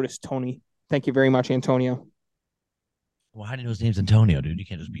go unnoticed, Tony. Thank you very much, Antonio. Well, how do you know his name's Antonio, dude? You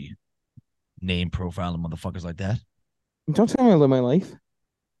can't just be name profiling motherfuckers like that. Don't tell me I live my life.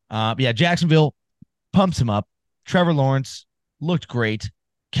 Yeah, Jacksonville pumps him up. Trevor Lawrence looked great.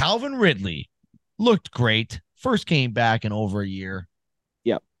 Calvin Ridley looked great. First game back in over a year.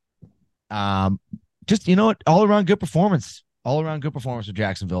 Yep. Just, you know what? All around good performance. All around good performance for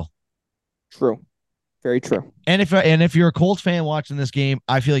Jacksonville. True. Very true. And if you're a Colts fan watching this game,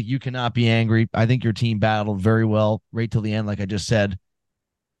 I feel like you cannot be angry. I think your team battled very well right till the end, like I just said.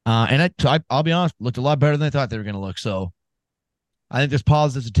 And I'll be honest, looked a lot better than I thought they were going to look. So I think there's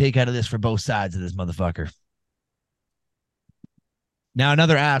positives to take out of this for both sides of this motherfucker. Now,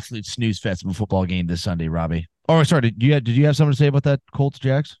 another absolute snooze fest of a football game this Sunday, Robbie. Oh, sorry. Did you have something to say about that Colts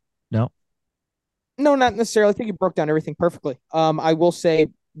Jags? No? No, not necessarily. I think you broke down everything perfectly. I will say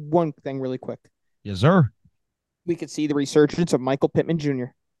one thing really quick. Yes, sir. We could see the resurgence of Michael Pittman Jr.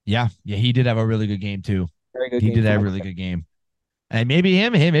 Yeah, he did have a really good game, too. Very good. He did have a really good game. And maybe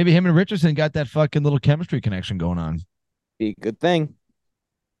him and Richardson got that fucking little chemistry connection going on. Be a good thing.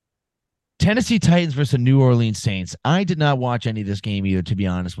 Tennessee Titans versus New Orleans Saints. I did not watch any of this game either, to be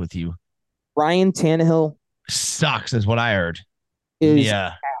honest with you. Ryan Tannehill sucks, is what I heard.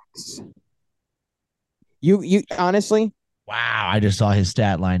 Yeah. You honestly? Wow, I just saw his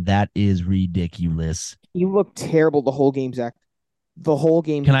stat line. That is ridiculous. He looked terrible the whole game, Zach. The whole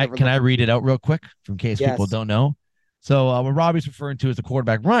game. Can I read it out real quick in case people don't know? So what Robbie's referring to is the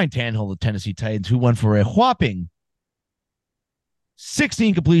quarterback Ryan Tannehill, the Tennessee Titans, who went for a whopping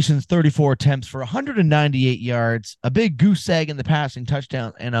 16 completions, 34 attempts for 198 yards, a big goose egg in the passing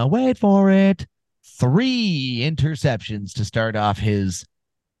touchdown, and wait for it, 3 interceptions to start off his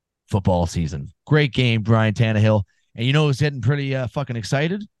football season. Great game, Ryan Tannehill. And you know who's getting pretty fucking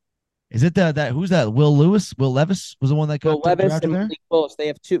excited? Is it that who's that? Will Levis was the one that got drafted and there? Malik Willis. They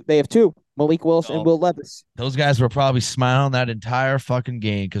have two. They have two. Malik Willis and Will Levis. Those guys were probably smiling that entire fucking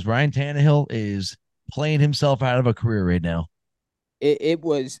game because Ryan Tannehill is playing himself out of a career right now. It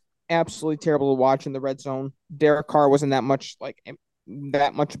was absolutely terrible to watch in the red zone. Derek Carr wasn't that much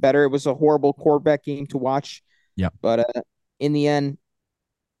better. It was a horrible quarterback game to watch. Yeah. But in the end,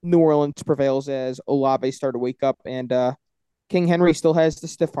 New Orleans prevails as Olave started to wake up, and King Henry still has the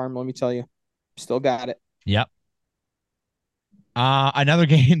stiff arm. Let me tell you, still got it. Yep. Another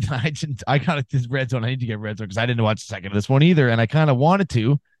game I got this red zone. I need to get red zone because I didn't watch the second of this one either, and I kind of wanted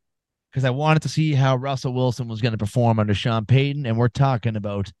to because I wanted to see how Russell Wilson was going to perform under Sean Payton, and we're talking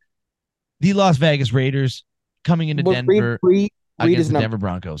about the Las Vegas Raiders coming into Denver against the Denver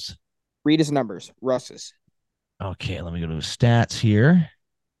Broncos. Read his numbers, Russ's. Okay, let me go to his stats here.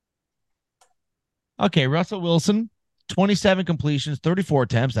 Okay, Russell Wilson, 27 completions, 34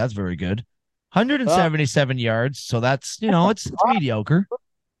 attempts. That's very good. 177 yards. So that's, it's mediocre.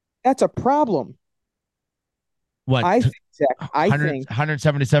 That's a problem. What? I think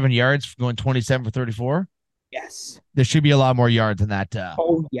 177 yards going 27 for 34? Yes. There should be a lot more yards than that.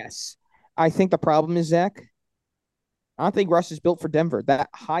 Oh, yes. I think the problem is, Zach, I don't think Russ is built for Denver. That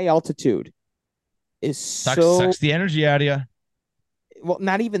high altitude is sucks the energy out of you. Well,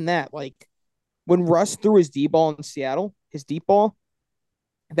 not even that. Like, when Russ threw his deep ball in Seattle, his deep ball,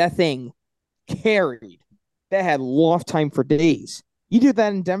 that thing carried. That had loft time for days. You do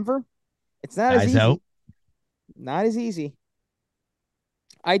that in Denver, it's not as easy. Out. Not as easy.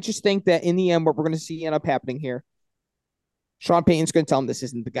 I just think that in the end, what we're going to see end up happening here, Sean Payton's going to tell him this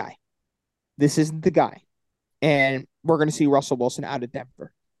isn't the guy. This isn't the guy. And we're going to see Russell Wilson out of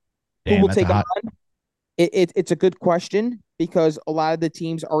Denver. Damn, who will take on? It's a good question because a lot of the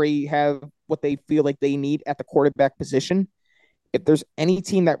teams already have what they feel like they need at the quarterback position. If there's any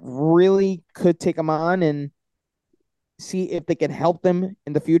team that really could take them on and see if they can help them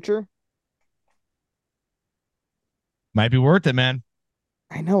in the future, might be worth it, man.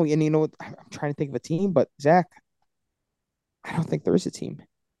 I know. And I'm trying to think of a team, but Zach, I don't think there is a team.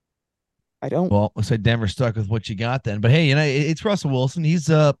 I don't. Well, looks like Denver stuck with what you got then. But hey, it's Russell Wilson. He's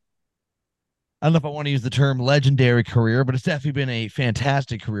I don't know if I want to use the term legendary career, but it's definitely been a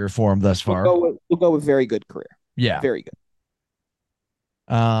fantastic career for him thus far. We'll go with very good career. Yeah. Very good.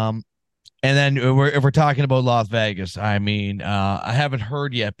 And then if we're talking about Las Vegas, I mean, I haven't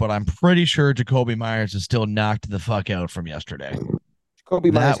heard yet, but I'm pretty sure Jacoby Myers is still knocked the fuck out from yesterday.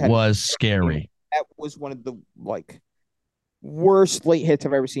 That was scary. That was one of the worst late hits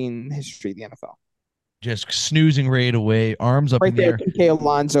I've ever seen in the history of the NFL. Just snoozing right away, arms up right in the air. K.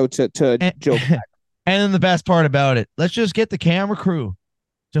 Alonso to Joe. And then the best part about it, let's just get the camera crew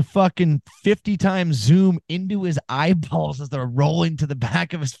to fucking 50 times zoom into his eyeballs as they're rolling to the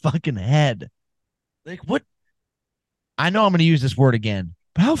back of his fucking head. Like, what? I know I'm going to use this word again,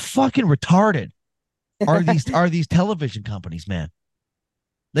 but how fucking retarded are these television companies, man?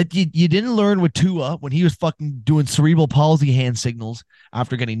 Like, you didn't learn with Tua when he was fucking doing cerebral palsy hand signals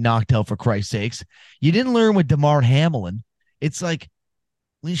after getting knocked out, for Christ's sakes. You didn't learn with DeMar Hamlin. It's like,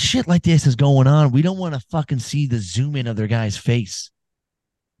 when shit like this is going on, we don't want to fucking see the zoom in of their guy's face.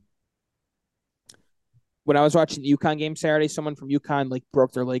 When I was watching the UConn game Saturday, someone from UConn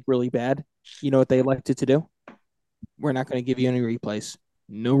broke their leg really bad. You know what they elected to do? We're not going to give you any replays.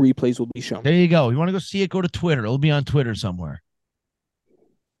 No replays will be shown. There you go. You want to go see it? Go to Twitter. It'll be on Twitter somewhere.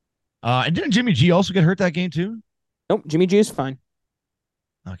 And didn't Jimmy G also get hurt that game too? Nope, Jimmy G is fine.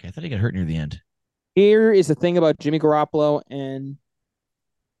 Okay, I thought he got hurt near the end. Here is the thing about Jimmy Garoppolo, and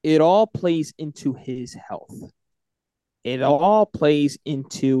it all plays into his health. It all plays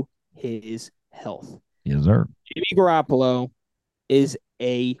into his health. Yes, sir. Jimmy Garoppolo is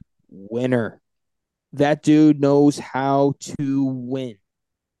a winner. That dude knows how to win.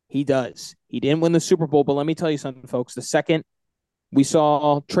 He does. He didn't win the Super Bowl, but let me tell you something, folks. The second we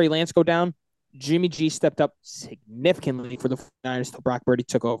saw Trey Lance go down, Jimmy G stepped up significantly for the 49ers until Brock Purdy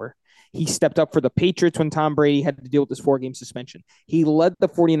took over. He stepped up for the Patriots when Tom Brady had to deal with this 4-game suspension. He led the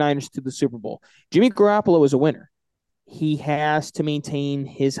 49ers to the Super Bowl. Jimmy Garoppolo is a winner. He has to maintain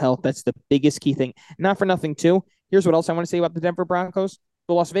his health. That's the biggest key thing. Not for nothing, too. Here's what else I want to say about the Denver Broncos.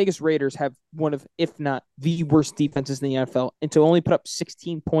 The Las Vegas Raiders have one of, if not the worst defenses in the NFL. And to only put up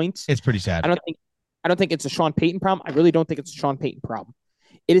 16 points. It's pretty sad. I don't think I don't think it's a Sean Payton problem. I really don't think it's a Sean Payton problem.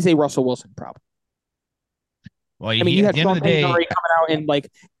 It is a Russell Wilson problem. Well, I mean, you at had the end of Sean the Payton day, already coming out and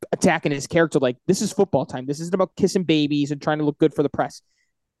like attacking his character. Like, this is football time. This isn't about kissing babies and trying to look good for the press.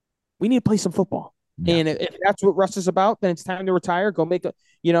 We need to play some football. yeah, And if that's what Russ is about, then it's time to retire. Go make a,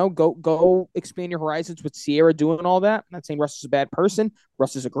 go expand your horizons with Sierra doing all that. I'm not saying Russ is a bad person.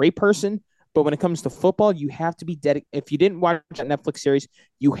 Russ is a great person. But when it comes to football, you have to be dedicated. If you didn't watch that Netflix series,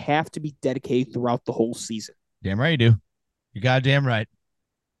 you have to be dedicated throughout the whole season. damn right you do. You're goddamn right.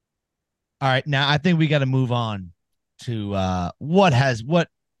 All right, now I think we got to move on to what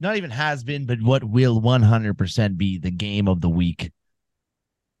not even has been, but what will 100% be the game of the week.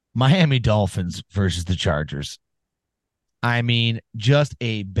 Miami Dolphins versus the Chargers. I mean, just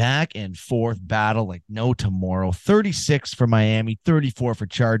a back and forth battle like no tomorrow. 36 for Miami, 34 for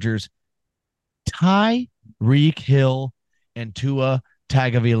Chargers. Tyreek Hill and Tua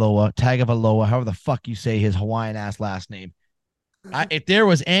Tagovailoa, however the fuck you say his Hawaiian ass last name. If there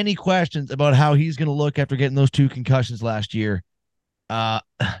was any questions about how he's going to look after getting those 2 concussions last year,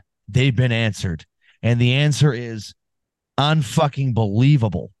 they've been answered. And the answer is unfucking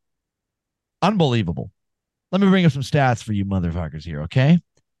believable. Unbelievable. Let me bring up some stats for you motherfuckers here, okay?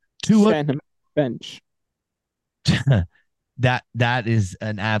 Tua bench. that is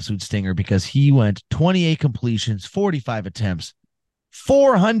an absolute stinger because he went 28 completions, 45 attempts,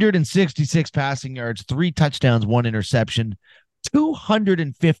 466 passing yards, 3 touchdowns, 1 interception.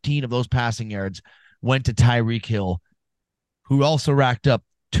 215 of those passing yards went to Tyreek Hill, who also racked up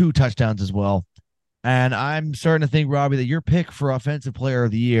 2 touchdowns as well. And I'm starting to think, Robbie, that your pick for Offensive Player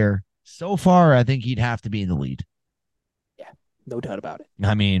of the Year, so far, I think he'd have to be in the lead. Yeah, no doubt about it.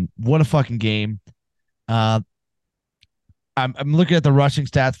 I mean, what a fucking game. I'm looking at the rushing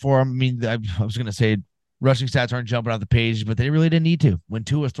stats for him. I mean, I was going to say rushing stats aren't jumping off the page, but they really didn't need to. When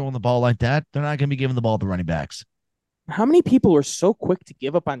Tua's throwing the ball like that, they're not going to be giving the ball to running backs. How many people are so quick to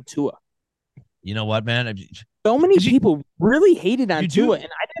give up on Tua? You know what, man? So many people really hated on Tua, and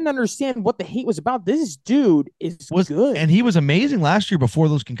I didn't understand what the hate was about. This dude was good. And he was amazing last year before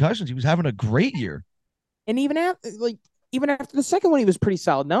those concussions. He was having a great year. And even after the second one, he was pretty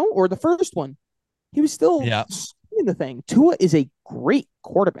solid, no? Or the first one? He was still in the thing. Tua is a great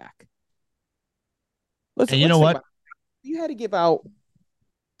quarterback. And you know what? You had to give out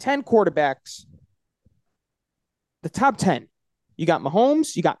 10 quarterbacks. The top 10. You got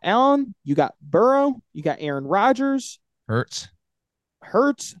Mahomes, you got Allen, you got Burrow, you got Aaron Rodgers. Hurts,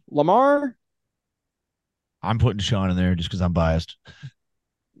 Lamar. I'm putting Sean in there just because I'm biased.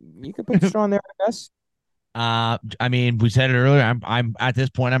 You can put Sean there, I guess. I mean, we said it earlier. I'm at this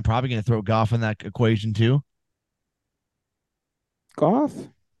point, I'm probably going to throw Goff in that equation too. Goff?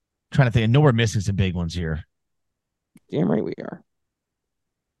 Trying to think. I know we're missing some big ones here. Damn right we are.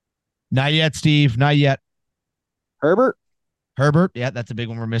 Not yet, Steve. Not yet. Herbert. Yeah, that's a big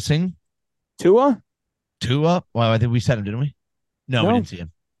one we're missing. Tua. Well, I think we said him, didn't we? No, we didn't see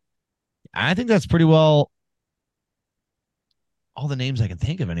him. I think that's pretty well all the names I can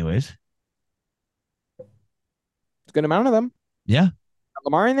think of, anyways. It's a good amount of them. Yeah.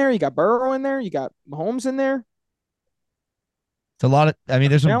 Lamar in there. You got Burrow in there. You got Mahomes in there. It's a lot of, I mean,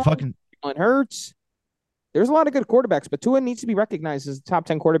 there's some fucking. Hurts. There's a lot of good quarterbacks, but Tua needs to be recognized as the top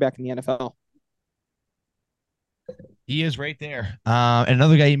 10 quarterback in the NFL. He is right there. And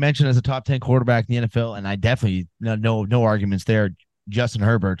another guy you mentioned as a top 10 quarterback in the NFL, and I definitely no arguments there. Justin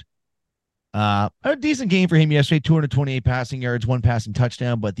Herbert. A decent game for him yesterday, 228 passing yards, 1 passing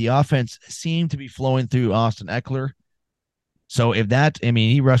touchdown, but the offense seemed to be flowing through Austin Eckler. So if that, I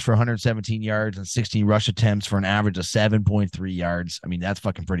mean, he rushed for 117 yards and 16 rush attempts for an average of 7.3 yards. I mean, that's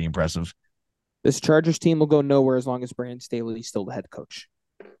fucking pretty impressive. This Chargers team will go nowhere as long as Brandon Staley is still the head coach.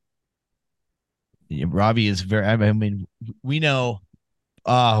 Robbie is very, I mean, we know,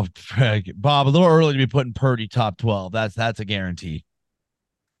 Bob, a little early to be putting Purdy top 12. That's a guarantee.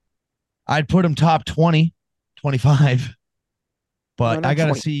 I'd put him top 20, 25, but I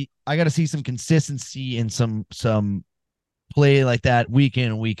gotta see some consistency and some play like that week in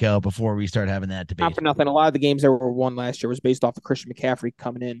and week out before we start having that debate. Not for nothing. A lot of the games that were won last year was based off of Christian McCaffrey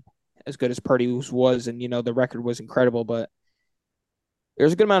coming in as good as Purdy was, and the record was incredible, but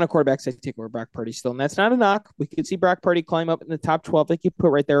there's a good amount of quarterbacks that take over Brock Purdy still, and that's not a knock. We could see Brock Purdy climb up in the top 12, like you put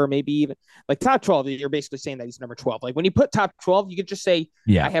right there, or maybe even like top 12. You're basically saying that he's number 12. Like when you put top 12, you could just say,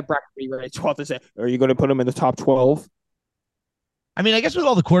 I have Brock Purdy right at 12. Are you going to put him in the top 12? I mean, I guess with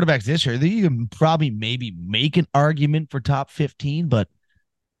all the quarterbacks this year, you can probably maybe make an argument for top 15, but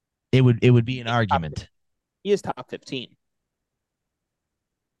it would be an argument. He is top 15.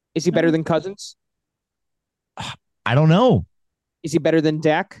 Is he better than Cousins? I don't know. Is he better than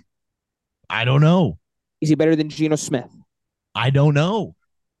Dak? I don't know. Is he better than Geno Smith? I don't know.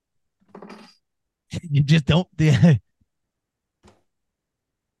 You just don't.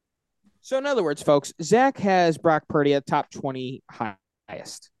 So in other words, folks, Zach has Brock Purdy at top 20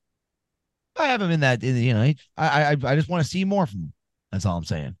 highest. I have him in that. I just want to see more from him. That's all I'm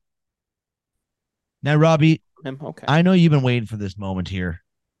saying. Now, Robbie, Okay. I know you've been waiting for this moment here.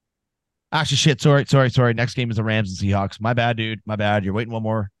 Actually, shit. Sorry. Next game is the Rams and Seahawks. My bad, dude. My bad. You're waiting one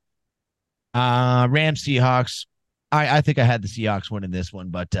more. Rams, Seahawks. I think I had the Seahawks winning this one,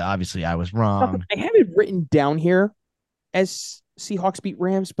 but obviously I was wrong. I have it written down here as Seahawks beat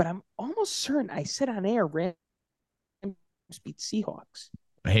Rams, but I'm almost certain I said on air Rams beat Seahawks.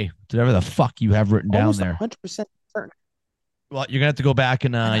 Hey, whatever the fuck you have written down there. 100% certain. Well, you're gonna have to go back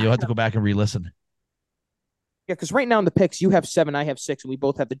and you'll have to go back and re-listen. Yeah, because right now in the picks, you have 7, I have 6, and we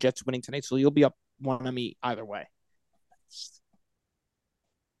both have the Jets winning tonight, so you'll be up 1 on me either way.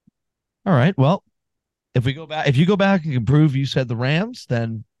 All right. Well, if you go back and can prove you said the Rams,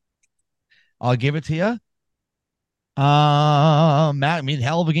 then I'll give it to you. Matt, I mean,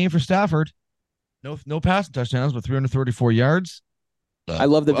 hell of a game for Stafford. No passing touchdowns, but 334 yards. I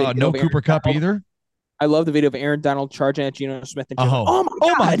love the video. No Cooper Kupp either. I love the video of Aaron Donald charging at Geno Smith and oh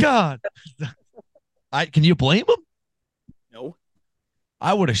my god! Can you blame him? No.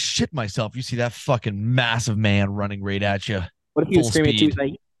 I would have shit myself. You see that fucking massive man running right at you. What if he was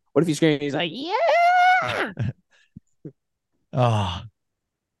screaming? What if he's screaming? He's like, yeah. Oh,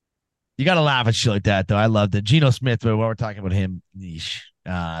 you got to laugh at shit like that, though. I loved it. Geno Smith, but while we're talking about him, this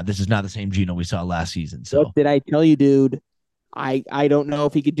is not the same Geno we saw last season. So what did I tell you, dude? I don't know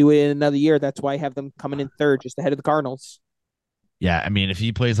if he could do it in another year. That's why I have them coming in third, just ahead of the Cardinals. Yeah, I mean, if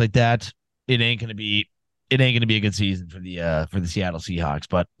he plays like that, it ain't gonna be a good season for the Seattle Seahawks.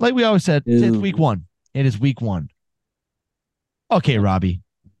 But like we always said, it's week 1. It is week 1. Okay, Robbie,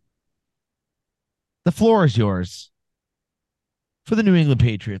 the floor is yours for the New England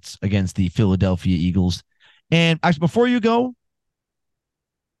Patriots against the Philadelphia Eagles. And actually, before you go,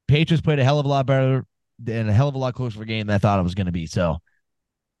 Patriots played a hell of a lot better and a hell of a lot closer game than I thought it was going to be. So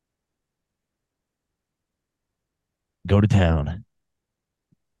go to town.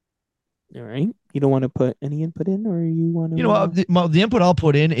 All right. You don't want to put any input in, or you want to? You know, the input I'll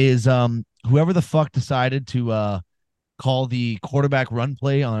put in is whoever the fuck decided to call the quarterback run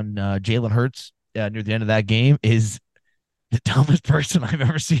play on Jalen Hurts near the end of that game is the dumbest person I've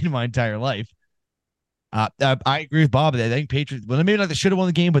ever seen in my entire life. I agree with Bob. I think Patriots, well, maybe not they should have won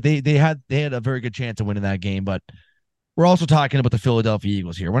the game, but they had a very good chance of winning that game. But we're also talking about the Philadelphia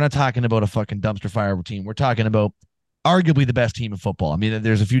Eagles here. We're not talking about a fucking dumpster fire team. We're talking about arguably the best team in football. I mean,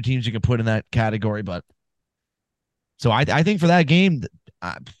 there's a few teams you can put in that category, but so I think for that game,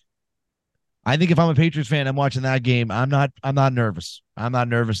 I think if I'm a Patriots fan, I'm watching that game. I'm not nervous. I'm not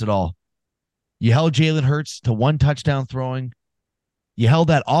nervous at all. You held Jalen Hurts to 1 touchdown throwing. You held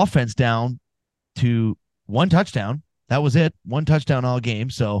that offense down to 1 touchdown. That was it. 1 touchdown all game.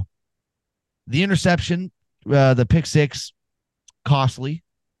 So the interception, the pick 6, costly,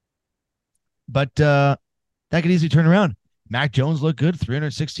 but that could easily turn around. Mac Jones looked good.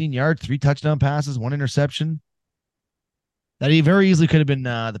 316 yards, 3 touchdown passes, 1 interception. That he very easily could have been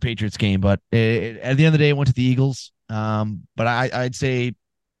the Patriots game, but at the end of the day, it went to the Eagles. But I'd say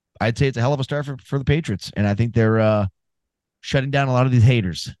it's a hell of a start for the Patriots, and I think they're shutting down a lot of these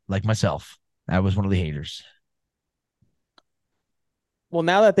haters like myself. I was one of the haters. Well,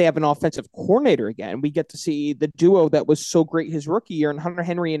 now that they have an offensive coordinator again, we get to see the duo that was so great his rookie year, and Hunter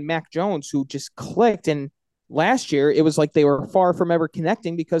Henry and Mac Jones, who just clicked. And last year, it was like they were far from ever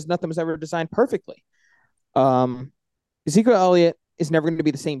connecting because nothing was ever designed perfectly. Ezekiel Elliott is never going to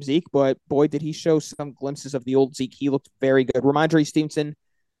be the same Zeke, but boy, did he show some glimpses of the old Zeke. He looked very good. Ramondre Stevenson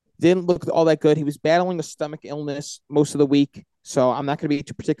didn't look all that good. He was battling a stomach illness most of the week, so I'm not going to be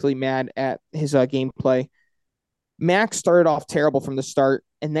too particularly mad at his gameplay. Max started off terrible from the start,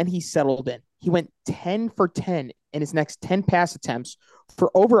 and then he settled in. He went 10 for 10 in his next 10 pass attempts for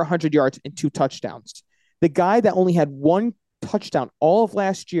over 100 yards and 2 touchdowns. The guy that only had 1 touchdown all of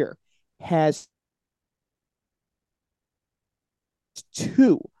last year has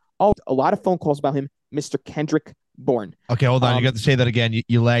 2. A lot of phone calls about him, Mr. Kendrick Bourne. Okay, hold on. You got to say that again.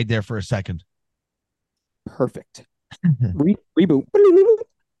 You lagged there for a second. Perfect. Reboot.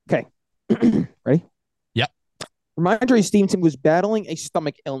 Okay. Ready? Yep. Ramondre Stevenson was battling a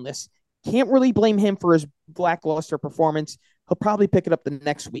stomach illness. Can't really blame him for his lackluster performance. He'll probably pick it up the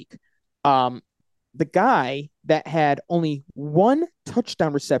next week. The guy that had only 1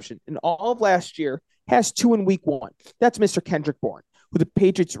 touchdown reception in all of last year has 2 in week 1. That's Mr. Kendrick Bourne, who the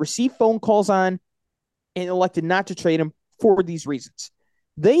Patriots received phone calls on and elected not to trade him for these reasons.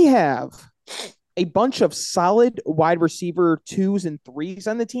 They have a bunch of solid wide receiver twos and threes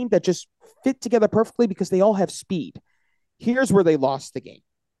on the team that just fit together perfectly because they all have speed. Here's where they lost the game.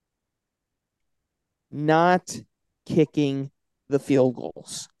 Not kicking the field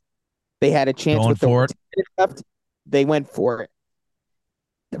goals. They had a chance Going with the for it. left. They went for it.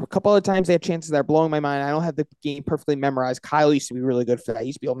 There were a couple other times they had chances that are blowing my mind. I don't have the game perfectly memorized. Kyle used to be really good for that. He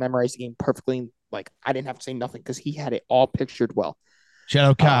used to be able to memorize the game perfectly. Like, I didn't have to say nothing because he had it all pictured well. Shout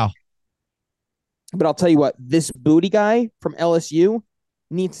out Kyle. But I'll tell you what, this booty guy from LSU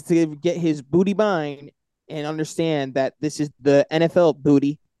needs to get his booty bind and understand that this is the NFL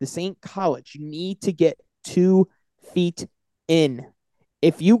booty. This ain't college. You need to get 2 feet in.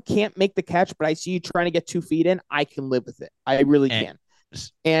 If you can't make the catch, but I see you trying to get 2 feet in, I can live with it. I really can.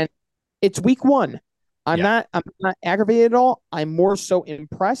 And it's week 1. I'm not aggravated at all. I'm more so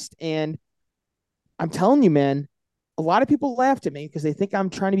impressed. And I'm telling you, man, a lot of people laughed at me because they think I'm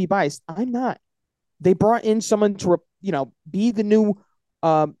trying to be biased. I'm not. They brought in someone to, be the new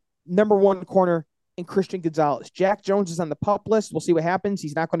number 1 corner in Christian Gonzalez. Jack Jones is on the pup list. We'll see what happens.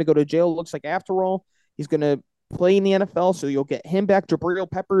 He's not going to go to jail. Looks like after all, he's going to play in the NFL. So you'll get him back. Jabril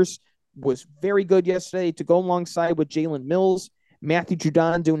Peppers was very good yesterday to go alongside with Jalen Mills. Matthew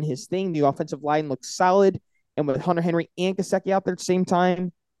Judon doing his thing. The offensive line looks solid. And with Hunter Henry and Gesicki out there at the same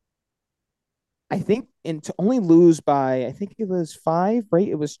time, I think, and to only lose by, I think it was 5, right?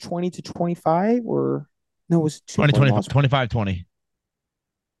 It was 20-25, or no, it was 25-20.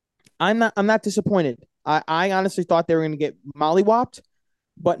 I'm not disappointed. I honestly thought they were going to get mollywopped,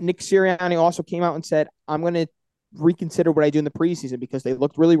 but Nick Sirianni also came out and said, I'm going to reconsider what I do in the preseason because they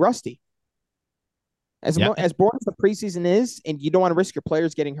looked really rusty. As boring as the preseason is, and you don't want to risk your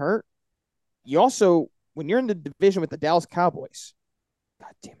players getting hurt, you also, when you're in the division with the Dallas Cowboys,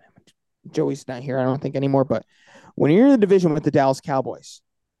 God damn it, Joey's not here, I don't think anymore, but when you're in the division with the Dallas Cowboys,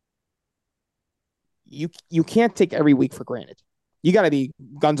 you can't take every week for granted. You got to be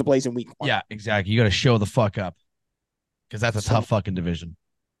guns a-blazing week 1. Yeah, exactly. You got to show the fuck up because that's a tough fucking division.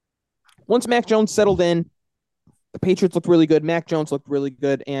 Once Mac Jones settled in, the Patriots looked really good. Mac Jones looked really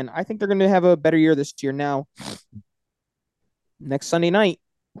good, and I think they're going to have a better year this year. Now, next Sunday night,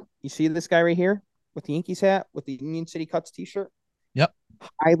 you see this guy right here with the Yankees hat, with the Union City Cuts t-shirt? Yep.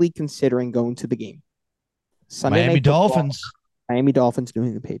 Highly considering going to the game. Sunday Miami night Dolphins. Football, Miami Dolphins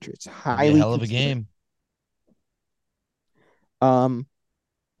doing the Patriots. Highly hell of a game. And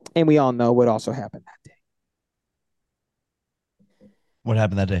we all know what also happened that day. What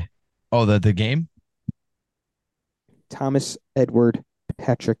happened that day? Oh, the game? Thomas Edward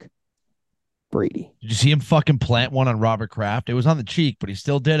Patrick Brady. Did you see him fucking plant one on Robert Kraft? It was on the cheek, but he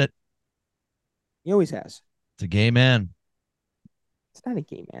still did it. He always has. It's a gay man. It's not a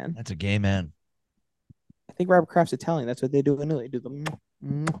gay man. That's a gay man. I think Robert Kraft's Italian. That's what they do. They do the.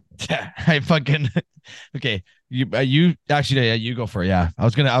 Yeah, I fucking okay. You actually, yeah, you go for it. Yeah, I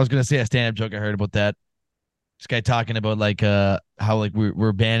was gonna say a stand-up joke I heard about that. This guy talking about like how like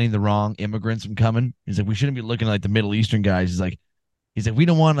we're banning the wrong immigrants from coming. He's like, we shouldn't be looking at like the Middle Eastern guys. He's like we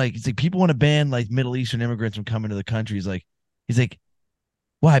don't want he's like people want to ban like Middle Eastern immigrants from coming to the country. He's like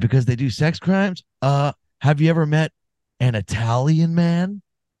why? Because they do sex crimes? Have you ever met an Italian man?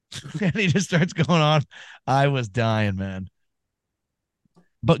 And he just starts going on. I was dying, man.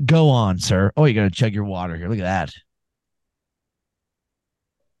 But go on, sir. Oh, you got to chug your water here. Look at that.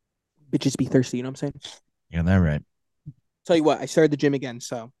 Bitches be thirsty, you know what I'm saying? Yeah, that right. Tell you what, I started the gym again,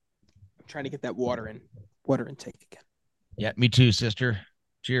 so I'm trying to get that water intake again. Yeah, me too, sister.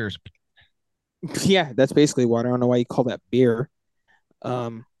 Cheers. Yeah, that's basically water. I don't know why you call that beer.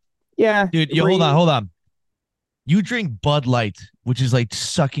 Yeah. Dude, hold on. You drink Bud Light, which is like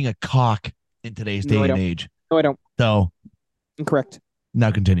sucking a cock in today's day and age. No, I don't. So. Incorrect.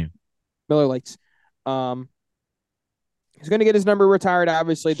 Now continue. Miller Lights. He's going to get his number retired,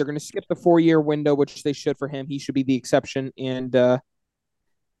 obviously. They're going to skip the 4-year window, which they should for him. He should be the exception. And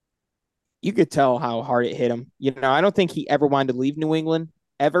you could tell how hard it hit him. I don't think he ever wanted to leave New England,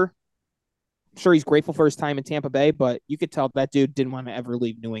 ever. I'm sure he's grateful for his time in Tampa Bay, but you could tell that dude didn't want to ever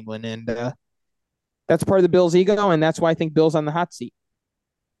leave New England. And that's part of the Bills' ego, and that's why I think Bill's on the hot seat.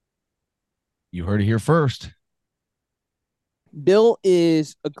 You heard it here first. Bill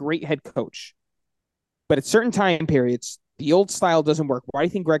is a great head coach, but at certain time periods, the old style doesn't work. Why do you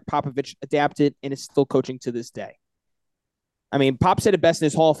think Greg Popovich adapted and is still coaching to this day? I mean, Pop said it best in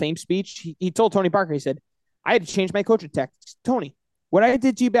his Hall of Fame speech. He told Tony Parker, he said, I had to change my coaching tactics. Tony, what I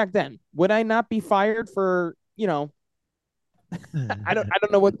did to you back then, would I not be fired for, I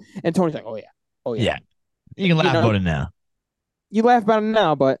don't know what. And Tony's like, oh, yeah. Yeah. You can laugh about it now. You laugh about it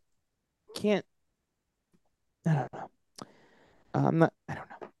now, but can't. I don't know. I don't know.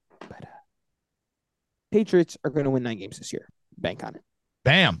 But Patriots are going to win 9 games this year. Bank on it.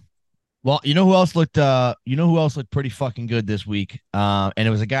 Bam. Well, you know who else looked pretty fucking good this week? And it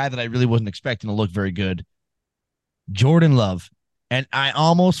was a guy that I really wasn't expecting to look very good. Jordan Love. And I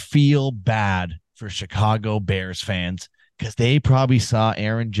almost feel bad for Chicago Bears fans because they probably saw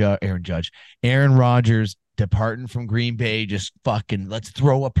Aaron Rodgers departing from Green Bay, just fucking let's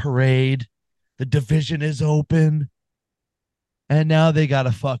throw a parade. The division is open. And now they got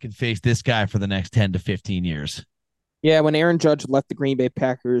to fucking face this guy for the next 10 to 15 years. Yeah, when Aaron Judge left the Green Bay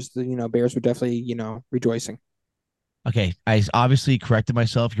Packers, the Bears were definitely, rejoicing. Okay, I obviously corrected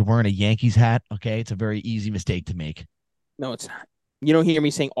myself. You're wearing a Yankees hat. Okay, it's a very easy mistake to make. No, it's not. You don't hear me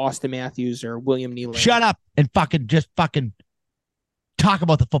saying Austin Matthews or William Nylander. Shut up and just talk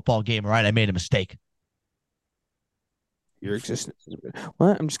about the football game, all right? I made a mistake. Your existence.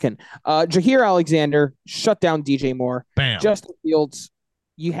 What? I'm just kidding. Jaheir Alexander shut down DJ Moore. Bam. Justin Fields.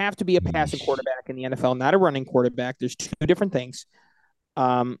 You have to be a passing quarterback in the NFL, not a running quarterback. There's 2 different things.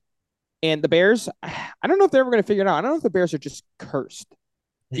 And the Bears, I don't know if they're ever going to figure it out. I don't know if the Bears are just cursed.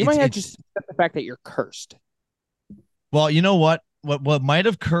 You might have just accept the fact that you're cursed. Well, you know what? What might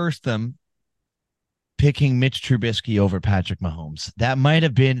have cursed them picking Mitch Trubisky over Patrick Mahomes. That might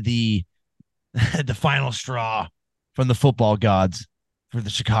have been the final straw from the football gods for the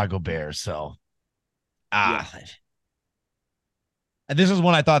Chicago Bears. So, yeah. And this is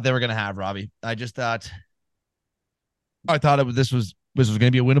one I thought they were going to have, Robbie. I thought this was going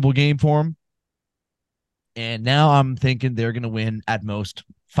to be a winnable game for them. And now I'm thinking they're going to win at most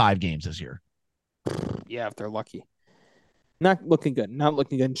 5 games this year. Yeah, if they're lucky. Not looking good. Not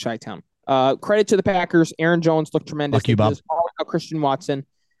looking good in Chi-Town. Credit to the Packers. Aaron Jones looked tremendous. Luck you, Bob. Christian Watson.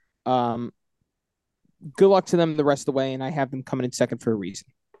 Good luck to them the rest of the way, and I have them coming in second for a reason.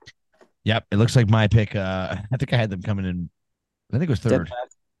 Yep, it looks like my pick. I think I had them coming in. I think it was third.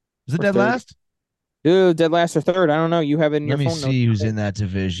 Was it dead last? Dude, dead last or third? I don't know. You have it in your phone. Let me see who's in that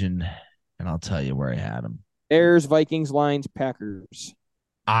division, and I'll tell you where I had them. Bears, Vikings, Lions, Packers.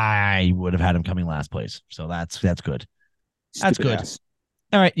 I would have had them coming last place, so that's good. That's good. Ass.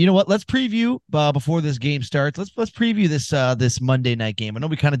 All right, you know what? Let's preview before this game starts. Let's preview this Monday night game. I know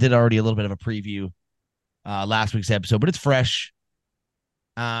we kind of did already a little bit of a preview last week's episode, but it's fresh.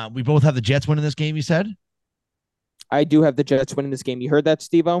 We both have the Jets winning this game, you said? I do have the Jets winning this game. You heard that,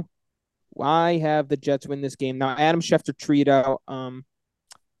 Steve-O? I have the Jets win this game. Now, Adam Schefter tweeted out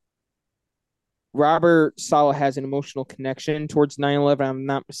Robert Saleh has an emotional connection towards 9/11. I'm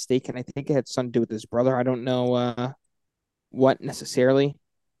not mistaken. I think it had something to do with his brother. I don't know what necessarily,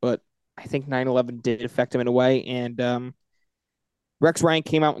 but I think 9/11 did affect him in a way. And Rex Ryan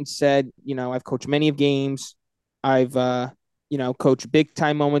came out and said, I've coached many of games. I've, coached big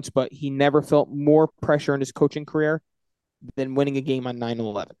time moments, but he never felt more pressure in his coaching career than winning a game on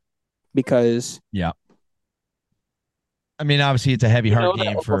 9/11 because. Yeah. I mean, obviously, it's a heavy heart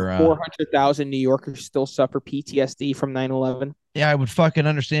game for 400,000 New Yorkers still suffer PTSD from 9/11. Yeah, I would fucking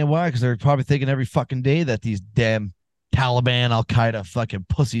understand why, because they're probably thinking every fucking day that these damn Taliban, Al Qaeda fucking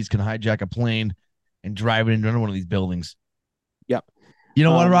pussies can hijack a plane and drive it into one of these buildings. Yep. You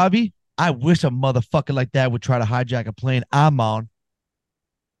know what, Robbie? I wish a motherfucker like that would try to hijack a plane. I'm on.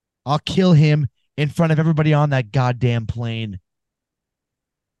 I'll kill him in front of everybody on that goddamn plane.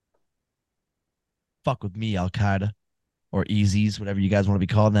 Fuck with me, Al Qaeda. Or Easies, whatever you guys want to be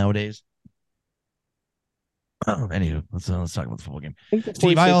called nowadays. Anywho, let's talk about the football game.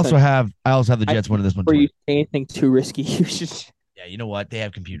 Steve, I also have the Jets winning this one too. Before you say anything too risky, you should. Yeah, you know what? They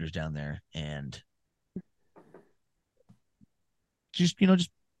have computers down there, and just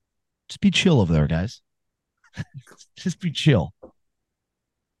be chill over there, guys. Just be chill.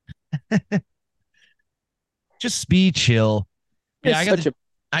 Just be chill. Yeah,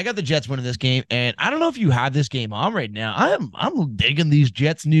 I got the Jets winning this game, and I don't know if you have this game on right now. I'm digging these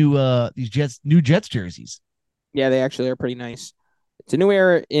Jets new Jets jerseys. Yeah, they actually are pretty nice. It's a new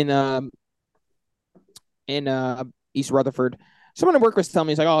era in East Rutherford. Someone at work was telling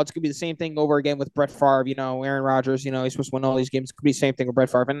me, he's like, oh, it's gonna be the same thing over again with Brett Favre. Aaron Rodgers. He's supposed to win all these games. It could be the same thing with Brett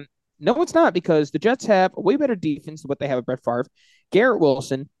Favre. And no, it's not, because the Jets have a way better defense than what they have at Brett Favre. Garrett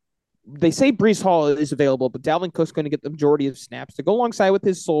Wilson. They say Breece Hall is available, but Dalvin Cook's going to get the majority of snaps to go alongside with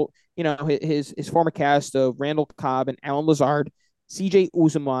his former cast of Randall Cobb and Alan Lazard, CJ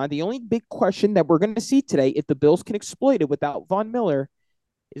Uzomah. The only big question that we're going to see today, if the Bills can exploit it without Von Miller,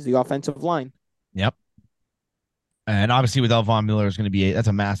 is the offensive line. Yep. And obviously without Von Miller, is going to be that's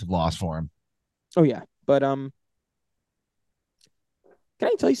a massive loss for him. Oh yeah, but can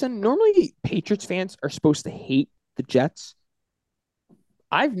I tell you something? Normally, Patriots fans are supposed to hate the Jets.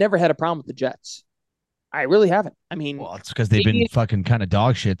 I've never had a problem with the Jets. I really haven't. I mean, Well, it's because they've been fucking kind of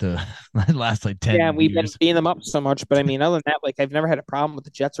dog shit the last like 10 yeah, we've been years. beating them up so much, but I mean, other than that, like I've never had a problem with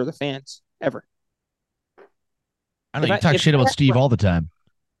the Jets or the fans ever. I know If you I talk if shit I about had, Steve all the time.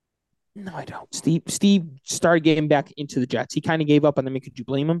 no, I don't. Steve started getting back into the Jets. He kind of gave up on them. Could you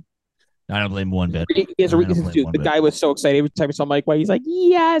blame him? I don't blame one bit. He has a I don't reason to blame do. one The bit. guy was so excited every time he saw Mike White. He's like,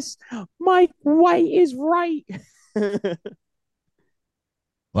 "Yes, Mike White is right."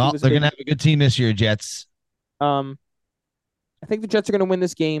 Well, they're gonna have a good team this year, Jets. Um, I think the Jets are going to win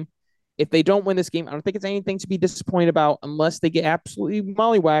this game. If they don't win this game, I don't think it's anything to be disappointed about unless they get absolutely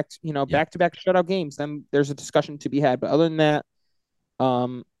mollywhacked, Yep. back-to-back shutout games. Then there's a discussion to be had. But other than that,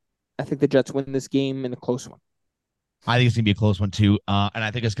 I think the Jets win this game in a close one. I think it's gonna be a close one too, and I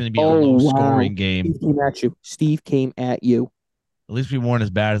think it's gonna be a Oh, low-scoring wow. game. Steve came at you. Steve came at you. At least we weren't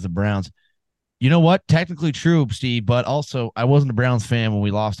as bad as the Browns. You know what? Technically true, Steve, but also I wasn't a Browns fan when we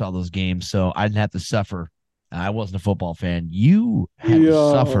lost all those games, so I didn't have to suffer. I wasn't a football fan. You had to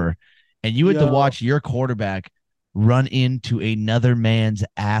Yo, suffer, and you had to yo. watch your quarterback run into another man's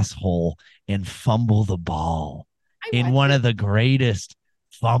asshole and fumble the ball I in watched one it. of the greatest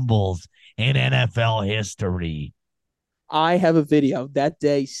fumbles in NFL history. I have a video. That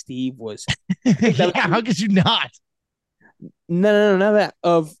day, Steve was. Yeah, how could you not? No, that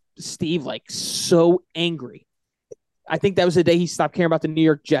of Steve like so angry. I think that was the day he stopped caring about the New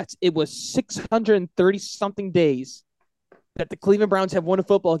York Jets. It was 630 something days that the Cleveland Browns have won a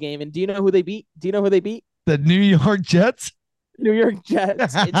football game. And do you know who they beat? Do you know who they beat? The New York Jets? New York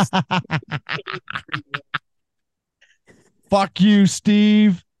Jets. Fuck you,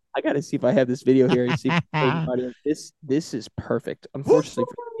 Steve. I got to see if I have this video here to see this is perfect. Unfortunately,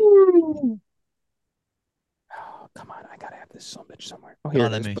 oh, come on, I gotta have this some bitch somewhere. Oh, here Oh, it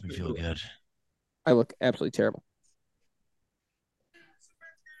that is. makes me feel good. I look absolutely terrible.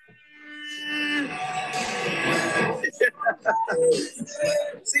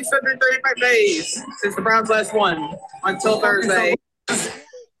 $635 days since the Browns last won until Thursday.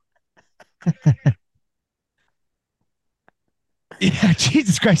 Yeah,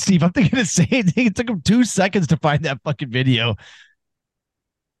 Jesus Christ, Steve. I'm thinking the same thing. It took him 2 seconds to find that fucking video.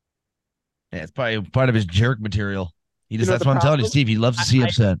 Yeah, it's probably part of his jerk material. That's what I'm telling you, Steve. He loves to see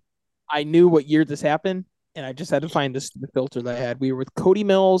upset. I knew what year this happened, and I just had to find the filter that I had. We were with Cody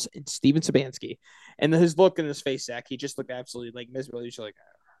Mills and Steven Sabansky. And his look in his face, Zach, he just looked absolutely like miserable. He's like,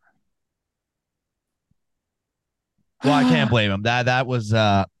 well, I can't blame him. That was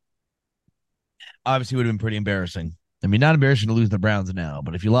obviously would have been pretty embarrassing. I mean, not embarrassing to lose the Browns now,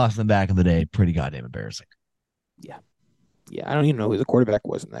 but if you lost them back in the day, pretty goddamn embarrassing. Yeah. Yeah, I don't even know who the quarterback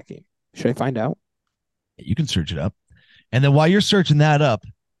was in that game. Should I find out? You can search it up. And then while you're searching that up,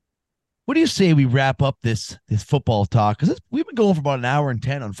 what do you say we wrap up this football talk? Because we've been going for about an hour and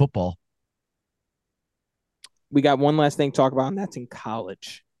 10 on football. We got one last thing to talk about, and that's in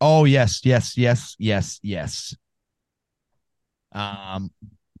college. Oh, yes.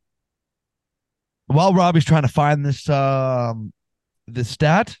 While Robbie's trying to find this stat,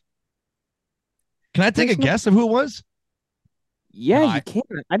 can I take a guess of who it was? Yeah, you can.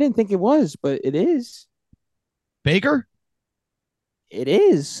 I didn't think it was, but it is. Baker? It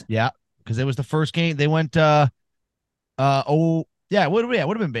is. Yeah, because it was the first game. They went it would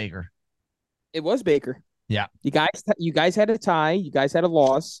have been Baker. It was Baker. Yeah. You guys had a tie. You guys had a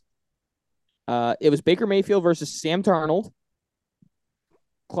loss. It was Baker Mayfield versus Sam Darnold.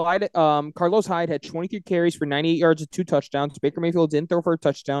 Carlos Hyde had 23 carries for 98 yards and 2 touchdowns. Baker Mayfield didn't throw for a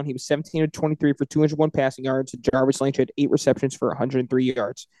touchdown. He was 17 of 23 for 201 passing yards. Jarvis Lynch had 8 receptions for 103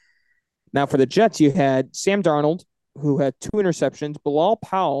 yards. Now for the Jets, you had Sam Darnold, who had 2 interceptions. Bilal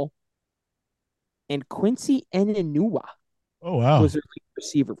Powell and Quincy Enunwa. Oh, wow. Was their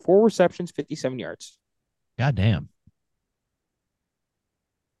receiver. 4 receptions, 57 yards. God damn.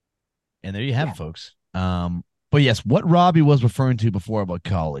 And there you have it, folks. But yes, what Robbie was referring to before about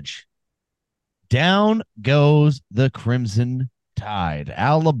college. Down goes the Crimson Tide.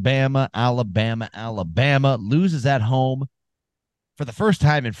 Alabama loses at home for the first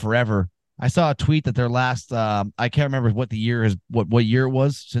time in forever. I saw a tweet that their last, I can't remember what the year is, what year it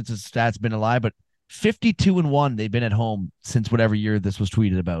was since his stat's been alive, but 52-1 they've been at home since whatever year this was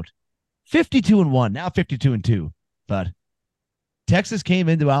tweeted about. 52-1, now 52-2. But Texas came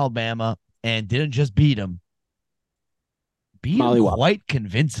into Alabama and didn't just beat them. Beat them quite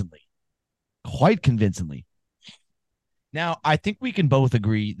convincingly. Now, I think we can both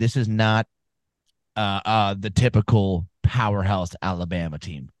agree this is not the typical powerhouse Alabama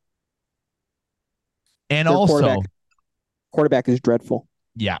team. And their also, quarterback is dreadful.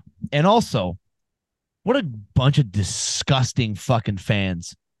 Yeah. And also, what a bunch of disgusting fucking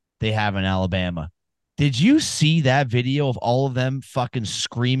fans they have in Alabama. Did you see that video of all of them fucking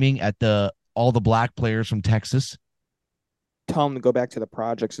screaming at all the black players from Texas? Tell them to go back to the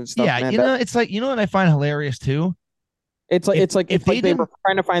projects and stuff. Yeah, Man, it's like, what I find hilarious too? It's like they were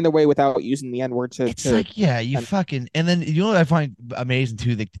trying to find their way without using the N-word it's like, yeah, you fucking, and then what I find amazing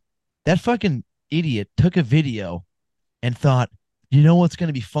too, that fucking idiot took a video and thought, you know what's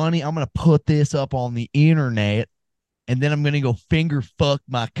gonna be funny? I'm gonna put this up on the internet, and then I'm gonna go finger fuck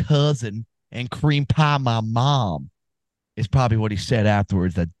my cousin and cream pie my mom. Is probably what he said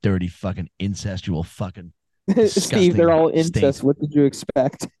afterwards. That dirty fucking incestual fucking Steve, they're all incest. State. What did you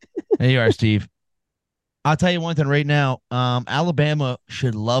expect? There you are, Steve. I'll tell you one thing right now. Alabama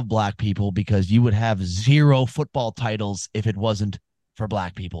should love black people because you would have 0 football titles if it wasn't for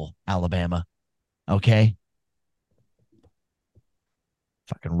black people, Alabama. Okay?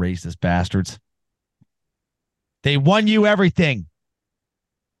 Fucking racist bastards. They won you everything.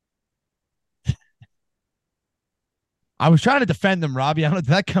 I was trying to defend them, Robbie. I don't know.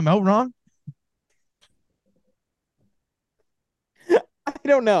 Did that come out wrong? I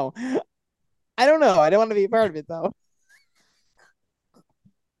don't know. I don't want to be a part of it, though.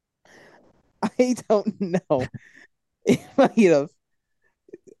 I don't know.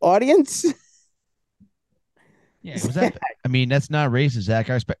 Audience? Yeah, was that? I mean, that's not racist,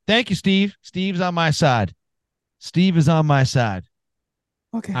 Zach. I respect. Thank you, Steve. Steve's on my side. Steve is on my side.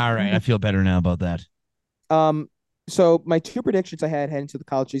 Okay. All right. I feel better now about that. So my 2 predictions I had heading to the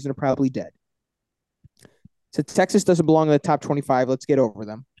college season are probably dead. So Texas doesn't belong in the top 25. Let's get over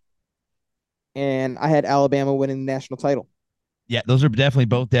them. And I had Alabama winning the national title. Yeah, those are definitely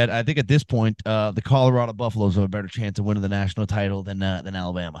both dead. I think at this point, the Colorado Buffaloes have a better chance of winning the national title than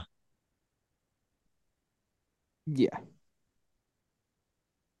Alabama. Yeah.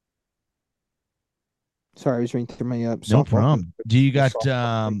 Sorry, I was reading through my no problem. Do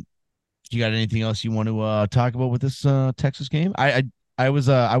you got anything else you want to talk about with this Texas game? I was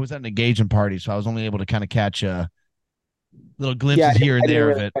at an engagement party, so I was only able to kind of catch little glimpses here and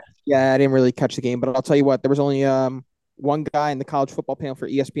there of it. I didn't really catch the game, but I'll tell you what, there was only one guy in the college football panel for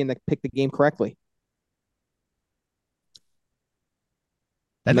ESPN that picked the game correctly.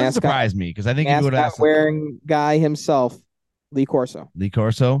 That doesn't surprise me because I think he would have wearing guy himself, Lee Corso.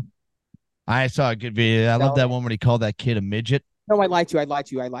 I saw a good video. I love that one when he called that kid a midget. No, I lied to you.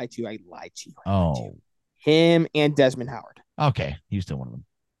 Oh. Him and Desmond Howard. Okay. He's still one of them.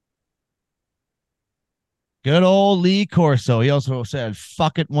 Good old Lee Corso. He also said,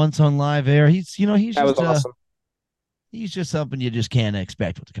 fuck it once on live air. He's just awesome. He's just something you just can't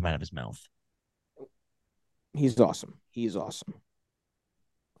expect what to come out of his mouth. He's awesome.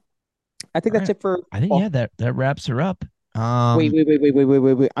 I think that's it for. I think, that wraps her up.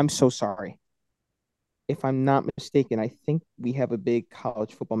 Wait. I'm so sorry. If I'm not mistaken, I think we have a big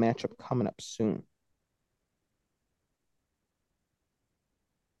college football matchup coming up soon.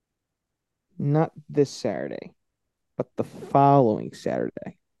 Not this Saturday, but the following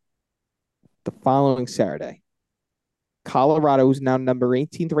Saturday. Colorado is now number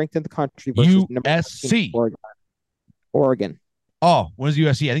 18th ranked in the country versus USC. Number Oregon. Oh, when is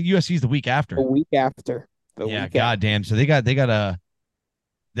USC? I think USC is the week after. Goddamn. So they got those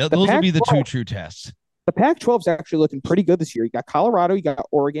will be the 2 true tests. The Pac-12 is actually looking pretty good this year. You got Colorado, you got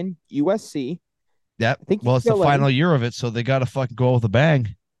Oregon, USC. Yep. Well, it's the final year of it, so they got to fucking go with a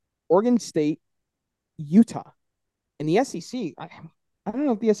bang. Oregon State, Utah, and the SEC. I don't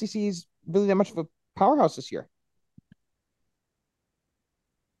know if the SEC is really that much of a powerhouse this year.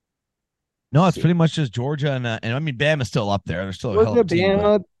 No, it's pretty much just Georgia and I mean Bama's still up there. They're still Georgia, a hell of a team,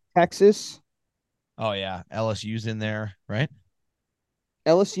 Bama, Texas. Oh yeah, LSU's in there, right?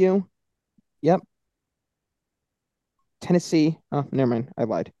 LSU, yep. Tennessee. Oh, never mind. I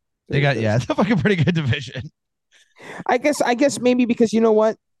lied. It's a fucking pretty good division. I guess maybe because you know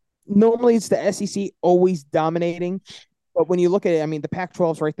what? Normally it's the SEC always dominating, but when you look at it, I mean the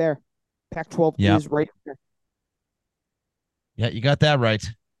Pac-12 is right there. Pac-12 is right there. Yeah, you got that right.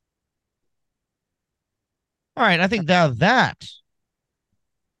 All right, I think now that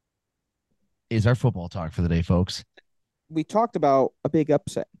is our football talk for the day, folks. We talked about a big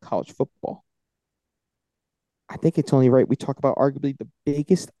upset in college football. I think it's only right we talk about arguably the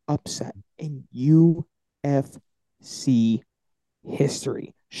biggest upset in UFC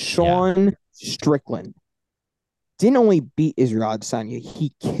history. Sean Strickland didn't only beat Israel Adesanya,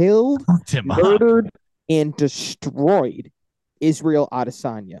 he killed, murdered, and destroyed Israel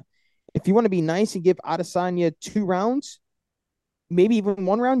Adesanya. If you want to be nice and give Adesanya 2 rounds, maybe even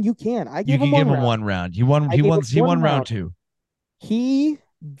 1 round, you can. You can give him 1 round. He won round 2. He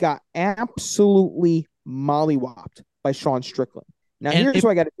got absolutely mollywopped by Sean Strickland. Now, here's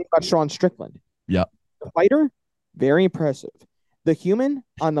what I got to think about Sean Strickland. Yeah. The fighter, very impressive. The human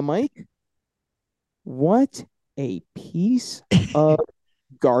on the mic, what a piece of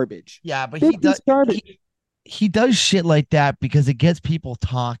garbage. Yeah, but This he does is garbage. he does shit like that because it gets people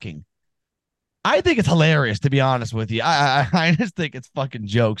talking. I think it's hilarious, to be honest with you. I just think it's fucking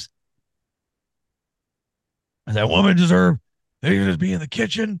jokes. That woman deserve they can just be in the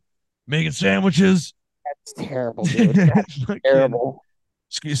kitchen making sandwiches. That's terrible, dude. That's terrible.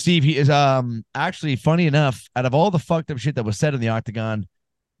 Steve, he is actually funny enough, out of all the fucked up shit that was said in the octagon,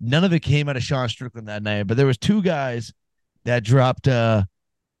 none of it came out of Sean Strickland that night. But there was two guys that dropped a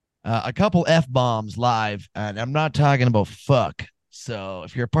couple F-bombs live, and I'm not talking about fuck. So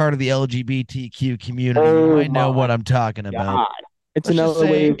if you're part of the LGBTQ community, you might know what I'm talking about. It's Let's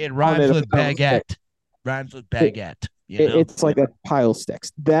another way. It rhymes with baguette. Rhymes with baguette. It's like a pile of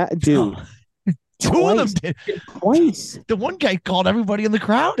sticks. That dude. Two of them did. Twice. The one guy called everybody in the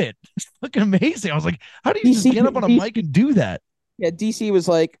crowd it. It's fucking amazing. I was like, how do you just get up on a mic and do that? Yeah, DC was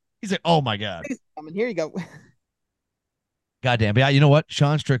like, he's like, oh my God. I mean, here you go. Goddamn. But yeah, you know what?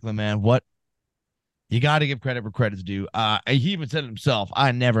 Sean Strickland, man, what? You got to give credit where credit's due. He even said it himself.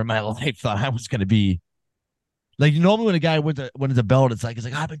 I never in my life thought I was going to be like, normally when a guy wins a belt, it's like,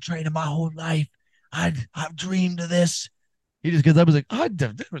 I've been training my whole life. I've dreamed of this. He just, because I was like,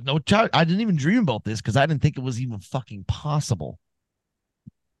 there was no chance. I didn't even dream about this because I didn't think it was even fucking possible.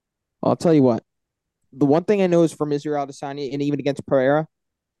 I'll tell you what. The one thing I know is from Israel Adesanya, and even against Pereira,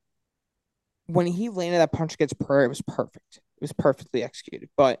 when he landed that punch against Pereira, it was perfect. It was perfectly executed.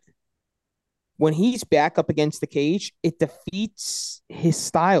 But when he's back up against the cage, it defeats his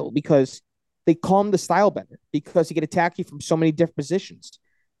style because they call him the style bender because he can attack you from so many different positions.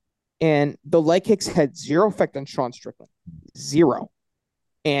 And the leg kicks had zero effect on Sean Strickland. Zero.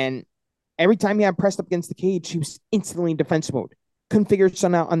 And every time he had pressed up against the cage, he was instantly in defensive mode. Couldn't figure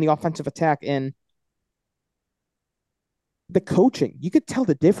something out on the offensive attack. And the coaching, you could tell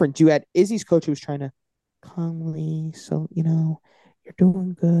the difference. You had Izzy's coach who was trying to calmly, so, you're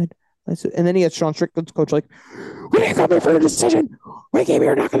doing good. And then he had Sean Strickland's coach like, we didn't come here for a decision. We came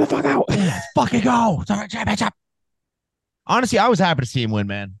here knocking the fuck out. Let's fucking go. Honestly, I was happy to see him win,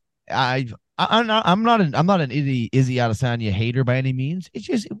 man. I'm not an Izzy Adesanya hater by any means. It's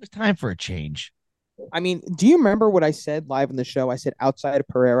just it was time for a change. I mean, do you remember what I said live in the show? I said outside of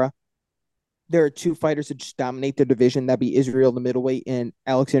Pereira, there are two fighters that just dominate their division. That'd be Israel, the middleweight, and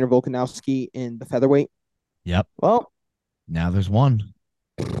Alexander Volkanovski in the featherweight. Yep. Well, now there's one.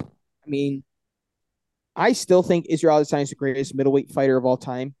 I mean, I still think Israel Adesanya is the greatest middleweight fighter of all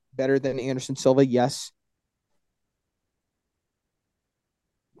time. Better than Anderson Silva, yes.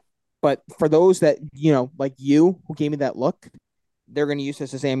 But for those that, like you, who gave me that look, they're going to use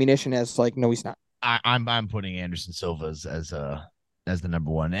this as ammunition as like, no, he's not. I'm putting Anderson Silva as the number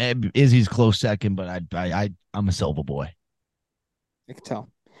one. Izzy's close second, but I'm a Silva boy. I can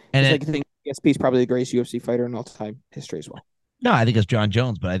tell. And I think GSP is probably the greatest UFC fighter in all time history as well. No, I think it's John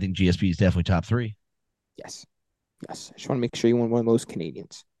Jones, but I think GSP is definitely top three. Yes. I just want to make sure you want one of those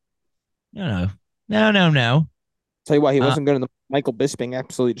Canadians. No. Tell you why, he wasn't good in the Michael Bisping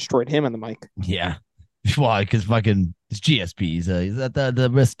absolutely destroyed him on the mic. Yeah. Why? Because fucking it's GSP. He's at the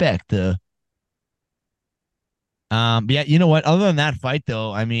respect. But yeah, you know what? Other than that fight,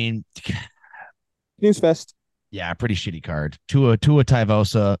 though, I mean, Newsfest. Yeah, pretty shitty card. Tua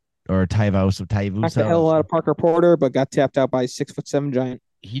Taivosa or Taivusa. Knocked the hell out of Parker Porter, but got tapped out by a 6'7" giant.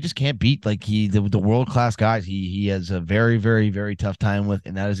 He just can't beat like the world class guys. He has a very, very, very tough time with,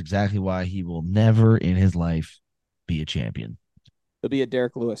 and that is exactly why he will never in his life be a champion. He'll be a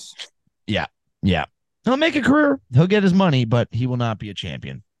Derek Lewis. Yeah. He'll make a career. He'll get his money, but he will not be a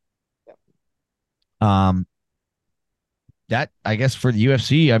champion. Yep. That I guess for the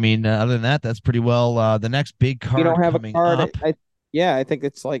UFC. I mean, other than that, that's pretty well the next big card. You don't have coming a card. Up. I think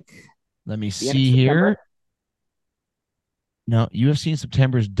it's like. Let me see here. No, UFC in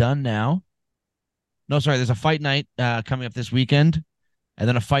September is done now. No, sorry. There's a fight night coming up this weekend, and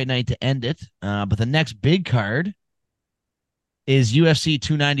then a fight night to end it. But the next big card is UFC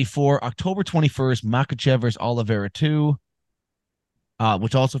 294, October 21st, Makhachev versus Oliveira 2,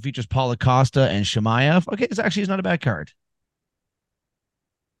 which also features Paulo Costa and Chimaev. Okay, this actually is not a bad card.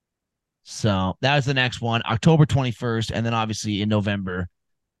 So that was the next one, October 21st. And then obviously in November,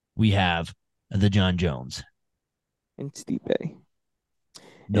 we have the John Jones. And Stipe.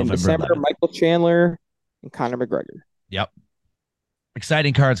 In December, 11th. Michael Chandler and Conor McGregor. Yep.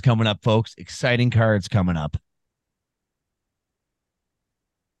 Exciting cards coming up, folks. Exciting cards coming up.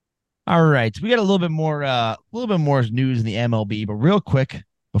 All right. We got a little bit more news in the MLB, but real quick,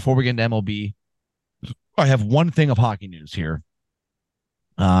 before we get into MLB, I have one thing of hockey news here.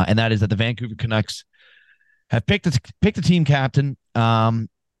 And that is that the Vancouver Canucks have picked a team captain. I'm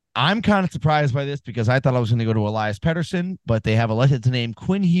kind of surprised by this because I thought I was going to go to Elias Pettersson, but they have elected to name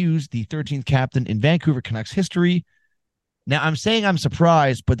Quinn Hughes the 13th captain in Vancouver Canucks history. Now, I'm saying I'm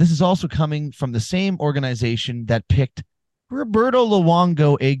surprised, but this is also coming from the same organization that picked Roberto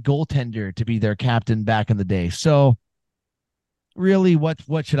Luongo, a goaltender, to be their captain back in the day. So, really,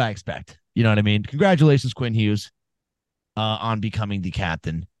 what should I expect? You know what I mean? Congratulations, Quinn Hughes, on becoming the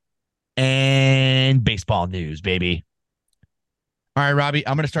captain. And baseball news, baby. All right, Robbie,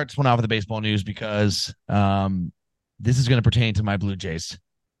 I'm going to start this one off with the baseball news because this is going to pertain to my Blue Jays.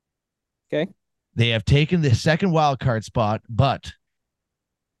 Okay. They have taken the second wild card spot, but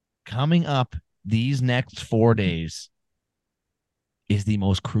coming up these next 4 days is the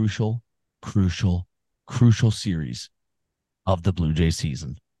most crucial series of the Blue Jays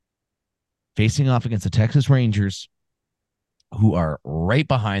season. Facing off against the Texas Rangers, who are right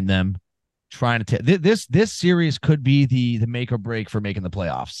behind them, trying to this series could be the make or break for making the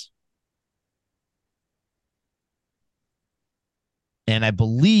playoffs. And I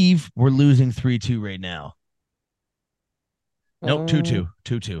believe we're losing 3-2 right now. Nope, 2-2.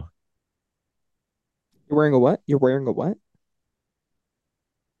 2-2. You're wearing a what? You're wearing a what?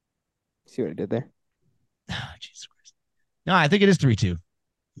 See what I did there? Oh, Jesus Christ. No, I think it is 3-2.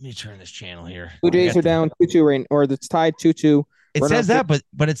 Let me turn this channel here. Blue Jays are down 2-2 right, or it's tied 2-2. It says that,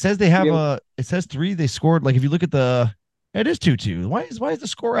 but it says they have it says 3. They scored, like if you look at it is 2-2. Why is the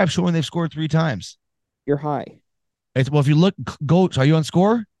score app showing they've scored 3 times? You're high. Well, if you look, are you on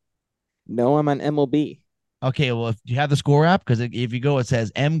score? No, I'm on MLB. Okay, well, if you have the score app, because if you go, it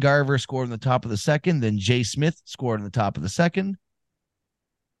says M. Garver scored in the top of the second, then Jay Smith scored in the top of the second.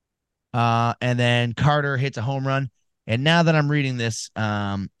 And then Carter hits a home run. And now that I'm reading this,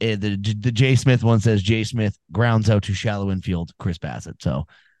 the Jay Smith one says Jay Smith grounds out to shallow infield, Chris Bassett. So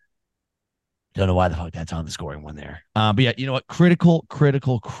don't know why the fuck that's on the scoring one there. But yeah, you know what? Critical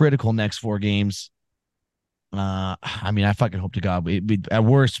next 4 games. I mean, I fucking hope to God at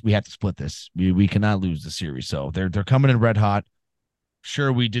worst we have to split this. We cannot lose the series. So they're coming in red hot.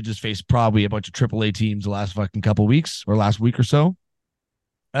 Sure, we did just face probably a bunch of AAA teams the last fucking couple weeks or last week or so.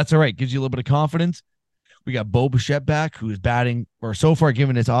 That's all right. Gives you a little bit of confidence. We got Bo Bichette back, who is batting, or so far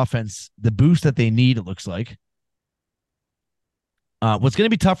giving his offense the boost that they need, it looks like. What's going to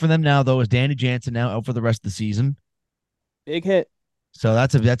be tough for them now, though, is Danny Jansen now out for the rest of the season. Big hit. So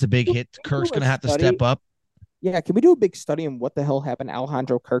that's a big hit. Kirk's going to have to step up. Yeah, can we do a big study on what the hell happened to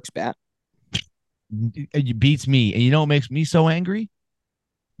Alejandro Kirk's bat? It beats me. And you know what makes me so angry?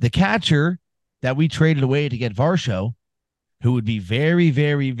 The catcher that we traded away to get Varsho, who would be very,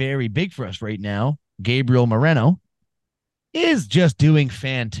 very, very big for us right now, Gabriel Moreno, is just doing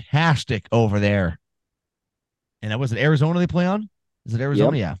fantastic over there. And was it Arizona they play on? Is it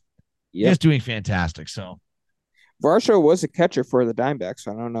Arizona? Yep. Yeah. Just doing fantastic. So Varsho was a catcher for the Diamondbacks.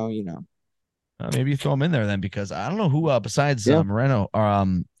 So I don't know, maybe you throw him in there then, because I don't know who besides Moreno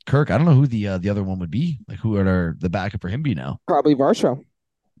or Kirk. I don't know who the other one would be. Like, who would the backup for him be now? Probably Varsho.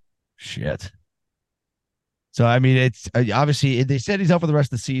 Shit. So, I mean, it's obviously they said he's out for the rest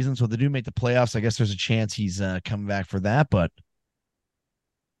of the season. So, if they do make the playoffs, I guess there's a chance he's coming back for that. But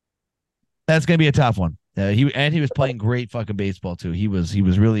that's going to be a tough one. He was playing great fucking baseball, too. He was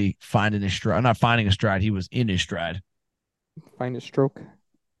really finding his stride. Not finding a stride. He was in his stride. Find a stroke.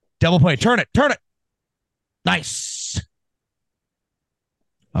 Double play. Turn it. Nice.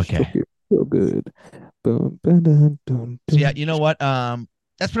 Okay. So good. So, yeah, you know what?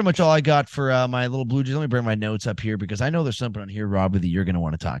 That's pretty much all I got for my little Blue Jays. Let me bring my notes up here because I know there's something on here, Robbie, that you're going to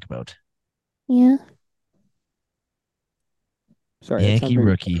want to talk about. Yeah. Sorry. Yankee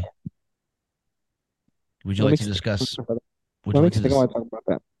rookie. Would you like to discuss? I want to talk about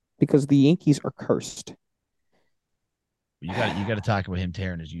that because the Yankees are cursed. You got to talk about him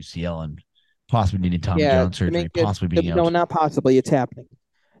tearing his UCL and possibly needing Tommy John surgery, possibly being out. No, not possibly. It's happening.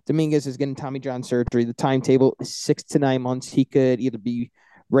 Dominguez is getting Tommy John surgery. The timetable is 6 to 9 months. He could either be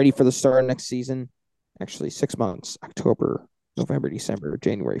ready for the start of next season. Actually, 6 months: October, November, December,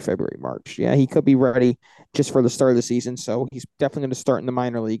 January, February, March. Yeah, he could be ready just for the start of the season. So he's definitely going to start in the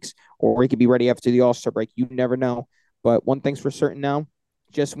minor leagues, or he could be ready after the All-Star break. You never know. But one thing's for certain now: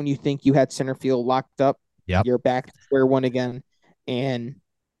 just when you think you had center field locked up, you're back to square one again. And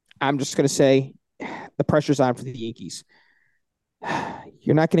I'm just going to say the pressure's on for the Yankees.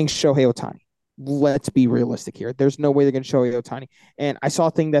 You're not getting Shohei Ohtani. Let's be realistic here. There's no way they're going to Shohei Ohtani. And I saw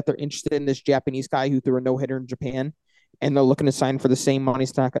a thing that they're interested in this Japanese guy who threw a no-hitter in Japan, and they're looking to sign for the same money.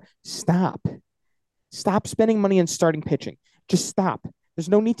 Stop. Stop spending money on starting pitching. Just stop. There's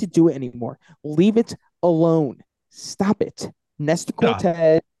no need to do it anymore. Leave it alone. Stop it. Nestor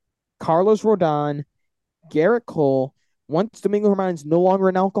Cortez, Carlos Rodon, Garrett Cole, once Domingo Germán is no longer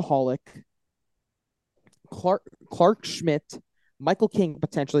an alcoholic, Clark Schmidt, Michael King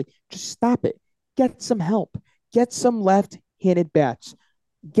potentially, just stop it. Get some help. Get some left-handed bats.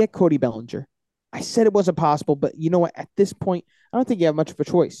 Get Cody Bellinger. I said it wasn't possible, but you know what? At this point, I don't think you have much of a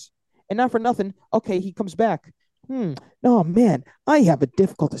choice. And not for nothing, okay, he comes back. Oh, man, I have a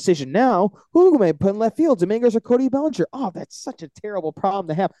difficult decision now. Who am I put in left field, Dominguez or Cody Bellinger? Oh, that's such a terrible problem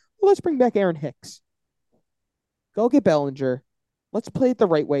to have. Well, let's bring back Aaron Hicks. Go get Bellinger. Let's play it the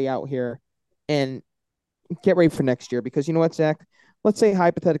right way out here and get ready for next year. Because you know what, Zach? Let's say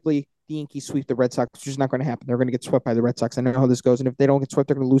hypothetically the Yankees sweep the Red Sox, which is not going to happen. They're going to get swept by the Red Sox. I know how this goes. And if they don't get swept,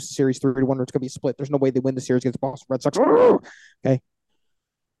 they're going to lose the series 3-1, or it's going to be a split. There's no way they win the series against the Boston Red Sox. Okay.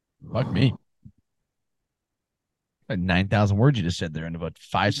 Fuck me. Like 9,000 words you just said there in about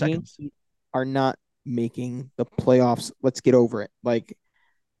 5 seconds. Yankees are not making the playoffs. Let's get over it. Like,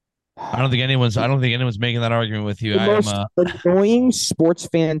 I don't think anyone's making that argument with you. The most annoying sports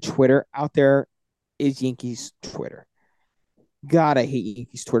fan Twitter out there is Yankees Twitter. God, I hate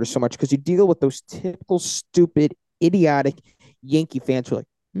Yankees Twitter so much because you deal with those typical stupid, idiotic Yankee fans who are like,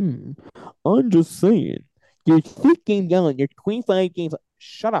 I'm just saying, you're 6 games down, you're 25 games.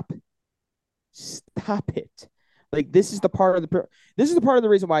 Shut up. Stop it. Like, this is the part of the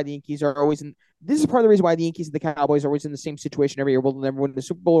reason why the Yankees are always in. This is part of the reason why the Yankees and the Cowboys are always in the same situation every year. We'll never win the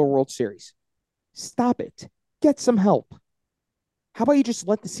Super Bowl or World Series. Stop it. Get some help. How about you just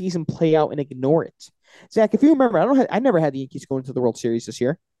let the season play out and ignore it? Zach, if you remember, I never had the Yankees going to the World Series this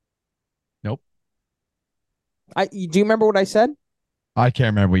year. Nope. Do you remember what I said? I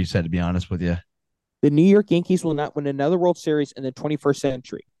can't remember what you said, to be honest with you. The New York Yankees will not win another World Series in the 21st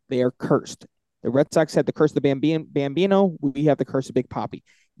century. They are cursed. The Red Sox had the curse of the Bambino. We have the curse of Big Papi.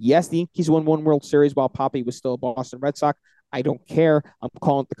 Yes, the Yankees won one World Series while Papi was still a Boston Red Sox. I don't care. I'm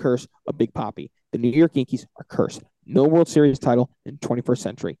calling it the curse of Big Papi. The New York Yankees are cursed. No World Series title in 21st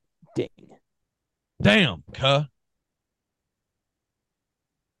century. Ding. Damn, cuh.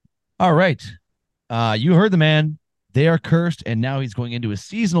 All right. You heard the man. They are cursed, and now he's going into a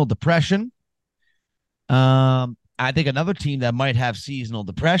seasonal depression. I think another team that might have seasonal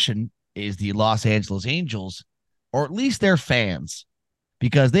depression is the Los Angeles Angels, or at least their fans,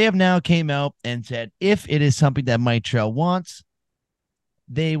 because they have now came out and said if it is something that Mike Trout wants,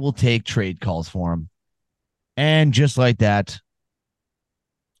 they will take trade calls for him. And just like that,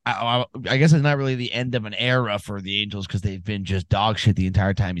 I guess it's not really the end of an era for the Angels because they've been just dog shit the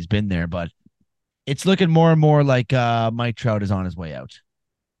entire time he's been there, but it's looking more and more like Mike Trout is on his way out.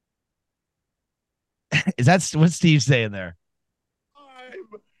 Is that what Steve's saying there?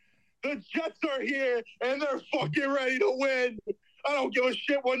 The Jets are here, and they're fucking ready to win. I don't give a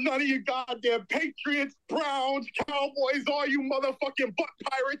shit what none of you goddamn Patriots, Browns, Cowboys, all you motherfucking butt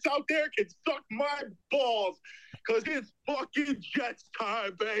pirates out there can suck my balls, because it's fucking Jets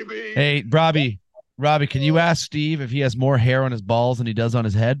time, baby. Hey, Robbie, can you ask Steve if he has more hair on his balls than he does on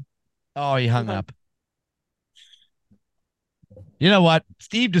his head? Oh, he hung up. You know what?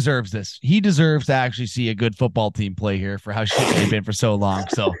 Steve deserves this. He deserves to actually see a good football team play here for how shit they've been for so long.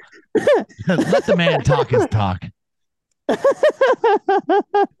 So let the man talk his talk.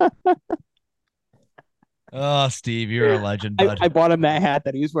 Oh, Steve, you're a legend, bud. I bought him that hat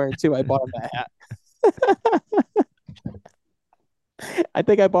that he was wearing too. I bought him that hat. I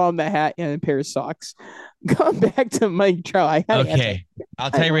think I bought him that hat and a pair of socks. Going back to Mike Trout. Okay. I'll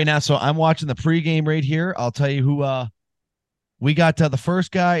tell you right now. So I'm watching the pregame right here. I'll tell you who we got. The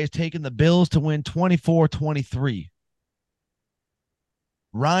first guy is taking the Bills to win 24-23.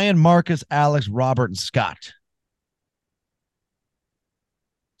 Ryan, Marcus, Alex, Robert, and Scott.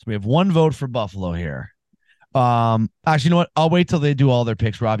 So we have one vote for Buffalo here. Actually, you know what? I'll wait till they do all their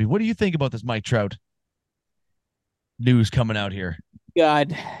picks, Robbie. What do you think about this Mike Trout news coming out here?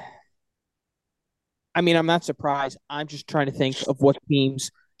 God. I mean, I'm not surprised. I'm just trying to think of what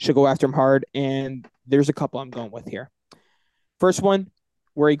teams should go after him hard, and there's a couple I'm going with here. First one,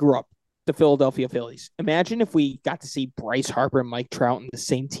 where he grew up, the Philadelphia Phillies. Imagine if we got to see Bryce Harper and Mike Trout in the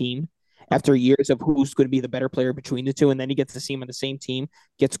same team after years of who's going to be the better player between the two, and then he gets to see him on the same team,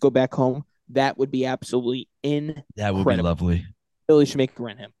 gets to go back home. That would be absolutely incredible. That would be lovely. Phillies should make a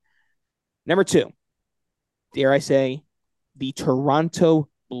run him. Number two, dare I say, the Toronto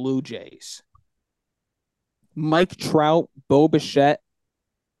Blue Jays. Mike Trout, Bo Bichette,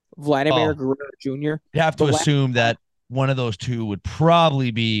 Vladimir Guerrero Jr. You have to assume that one of those two would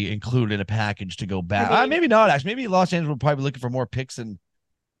probably be included in a package to go back. I mean, maybe not, actually. Maybe Los Angeles would probably be looking for more picks and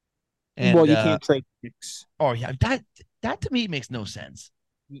well, you can't trade picks. Oh, yeah. That to me makes no sense.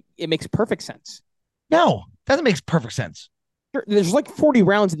 It makes perfect sense. No, doesn't make perfect sense. There's like 40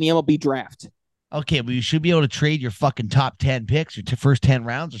 rounds in the MLB draft. Okay, well, you should be able to trade your fucking top 10 picks, your first 10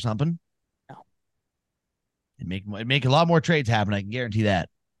 rounds or something. No. It'd make a lot more trades happen. I can guarantee that.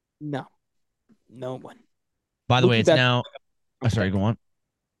 No. No one. By the Mookie way, it's Betts, now. Oh, sorry, go on.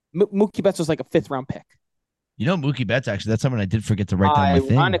 Mookie Betts was like a 5th-round pick. You know, Mookie Betts, actually, that's something I did forget to write down on my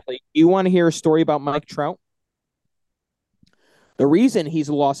thing. Ironically, you want to hear a story about Mike Trout? The reason he's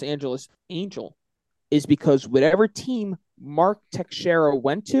a Los Angeles Angel is because whatever team Mark Teixeira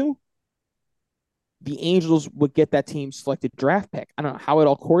went to, the Angels would get that team's selected draft pick. I don't know how it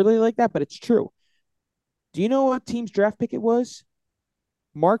all correlated like that, but it's true. Do you know what team's draft pick it was?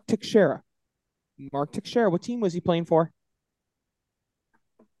 Mark Teixeira. Mark Teixeira, what team was he playing for?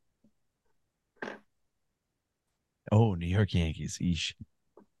 Oh, New York Yankees. Eesh.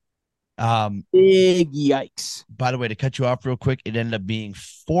 Big yikes. By the way, to cut you off real quick, it ended up being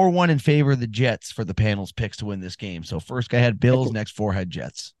 4-1 in favor of the Jets for the panel's picks to win this game. So first guy had Bills, next 4 had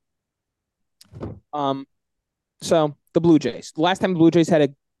Jets. So the Blue Jays. The last time the Blue Jays had a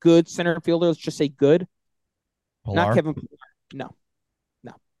good center fielder, let's just say good. Pilar? Not Kevin Pilar. No.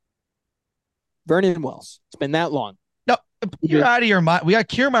 Vernon Wells. It's been that long. No, you're out of your mind. We got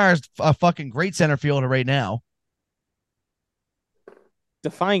Kiermaier's a fucking great center fielder right now.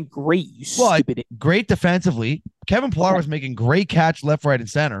 Define great, you stupid. Great defensively. Kevin Pilar was making great catch left, right, and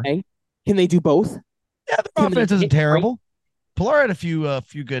center. Okay. Can they do both? Yeah, the offense isn't terrible. Pilar had a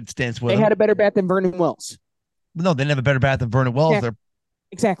few good stints with him. They had a better bat than Vernon Wells. No, they didn't have a better bat than Vernon Wells. Yeah,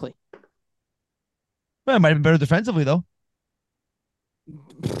 exactly. Well, it might have been better defensively, though.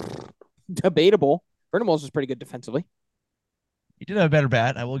 Debatable. Vernon Wells was pretty good defensively. He did have a better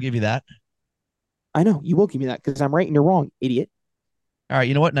bat. I will give you that. I know. You will give me that because I'm right and you're wrong, idiot. All right,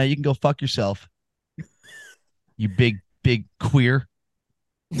 you know what? Now you can go fuck yourself. You big queer.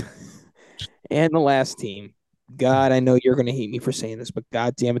 And the last team. God, I know you're going to hate me for saying this, but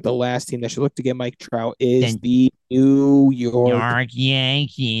God damn it, the last team that should look to get Mike Trout is the New York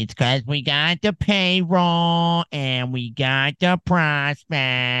Yankees, because we got the payroll and we got the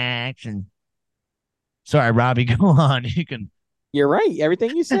prospects. And sorry, Robbie, go on. You're right.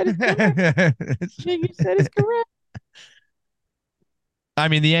 Everything you said is correct. Everything you said is correct. I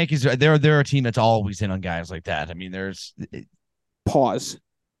mean, the Yankees, they're a team that's always in on guys like that. I mean, there's... Pause.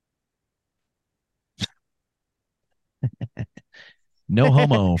 No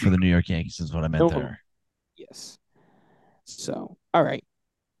homo for the New York Yankees is what I meant there. Yes. So, all right.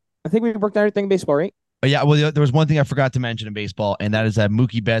 I think we worked out everything in baseball, right? Yeah, well, there was one thing I forgot to mention in baseball, and that is that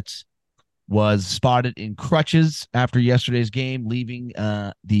Mookie Betts was spotted in crutches after yesterday's game, leaving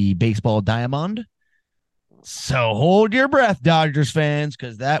the baseball diamond. So hold your breath, Dodgers fans,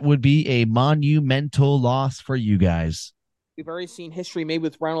 because that would be a monumental loss for you guys. We've already seen history made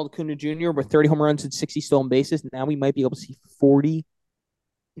with Ronald Acuna Jr. with 30 home runs and 60 stolen bases. Now we might be able to see 40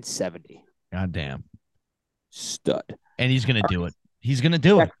 and 70. God damn. Stud. And he's going to do it. He's going to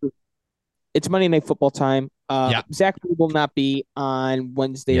do it. It's Monday Night Football time. Zach will not be on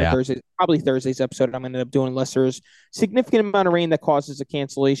Wednesday or Thursday. Probably Thursday's episode I'm going to end up doing unless there's significant amount of rain that causes a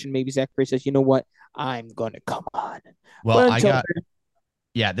cancellation. Maybe Zachary says, you know what? I'm going to come on. Well,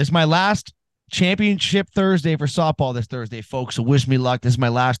 this is my last championship Thursday for softball this Thursday, folks. So wish me luck. This is my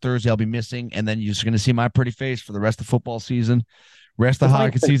last Thursday I'll be missing. And then you're just going to see my pretty face for the rest of football season, rest of the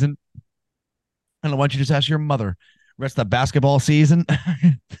hockey season. And I want you to just ask your mother. Rest of the basketball season.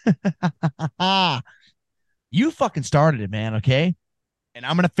 You fucking started it, man, okay? And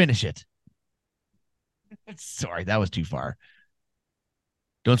I'm going to finish it. Sorry, that was too far.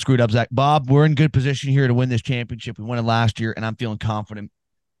 Don't screw it up, Zach. Bob, we're in good position here to win this championship. We won it last year, and I'm feeling confident.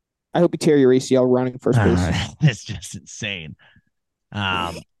 I hope you tear your ACL running first base. It's just insane. You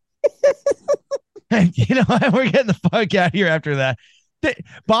know what? We're getting the fuck out of here after that.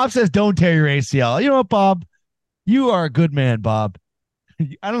 Bob says don't tear your ACL. You know what, Bob? You are a good man, Bob.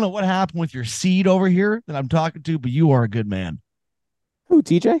 I don't know what happened with your seed over here that I'm talking to, but you are a good man. Who,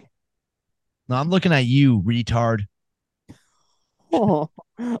 TJ? No, I'm looking at you, retard. Now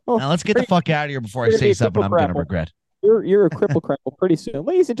let's get the fuck out of here before I say something I'm going to regret. You're a cripple crapple pretty soon.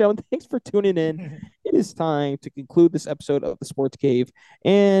 Ladies and gentlemen, thanks for tuning in. It is time to conclude this episode of the Sports Cave.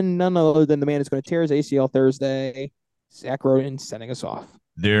 And none other than the man who's going to tear his ACL Thursday, Zach Roden, sending us off.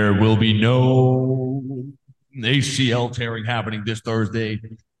 There will be no ACL tearing happening this Thursday.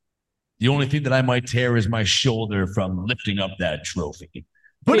 The only thing that I might tear is my shoulder from lifting up that trophy.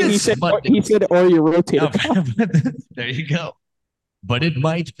 But he said, or your rotator. There you go. But it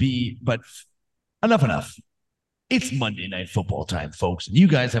might be, but enough. It's Monday Night Football time, folks. And you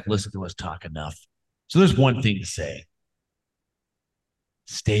guys have listened to us talk enough. So there's one thing to say.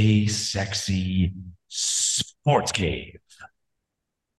 Stay sexy, Sports Cave.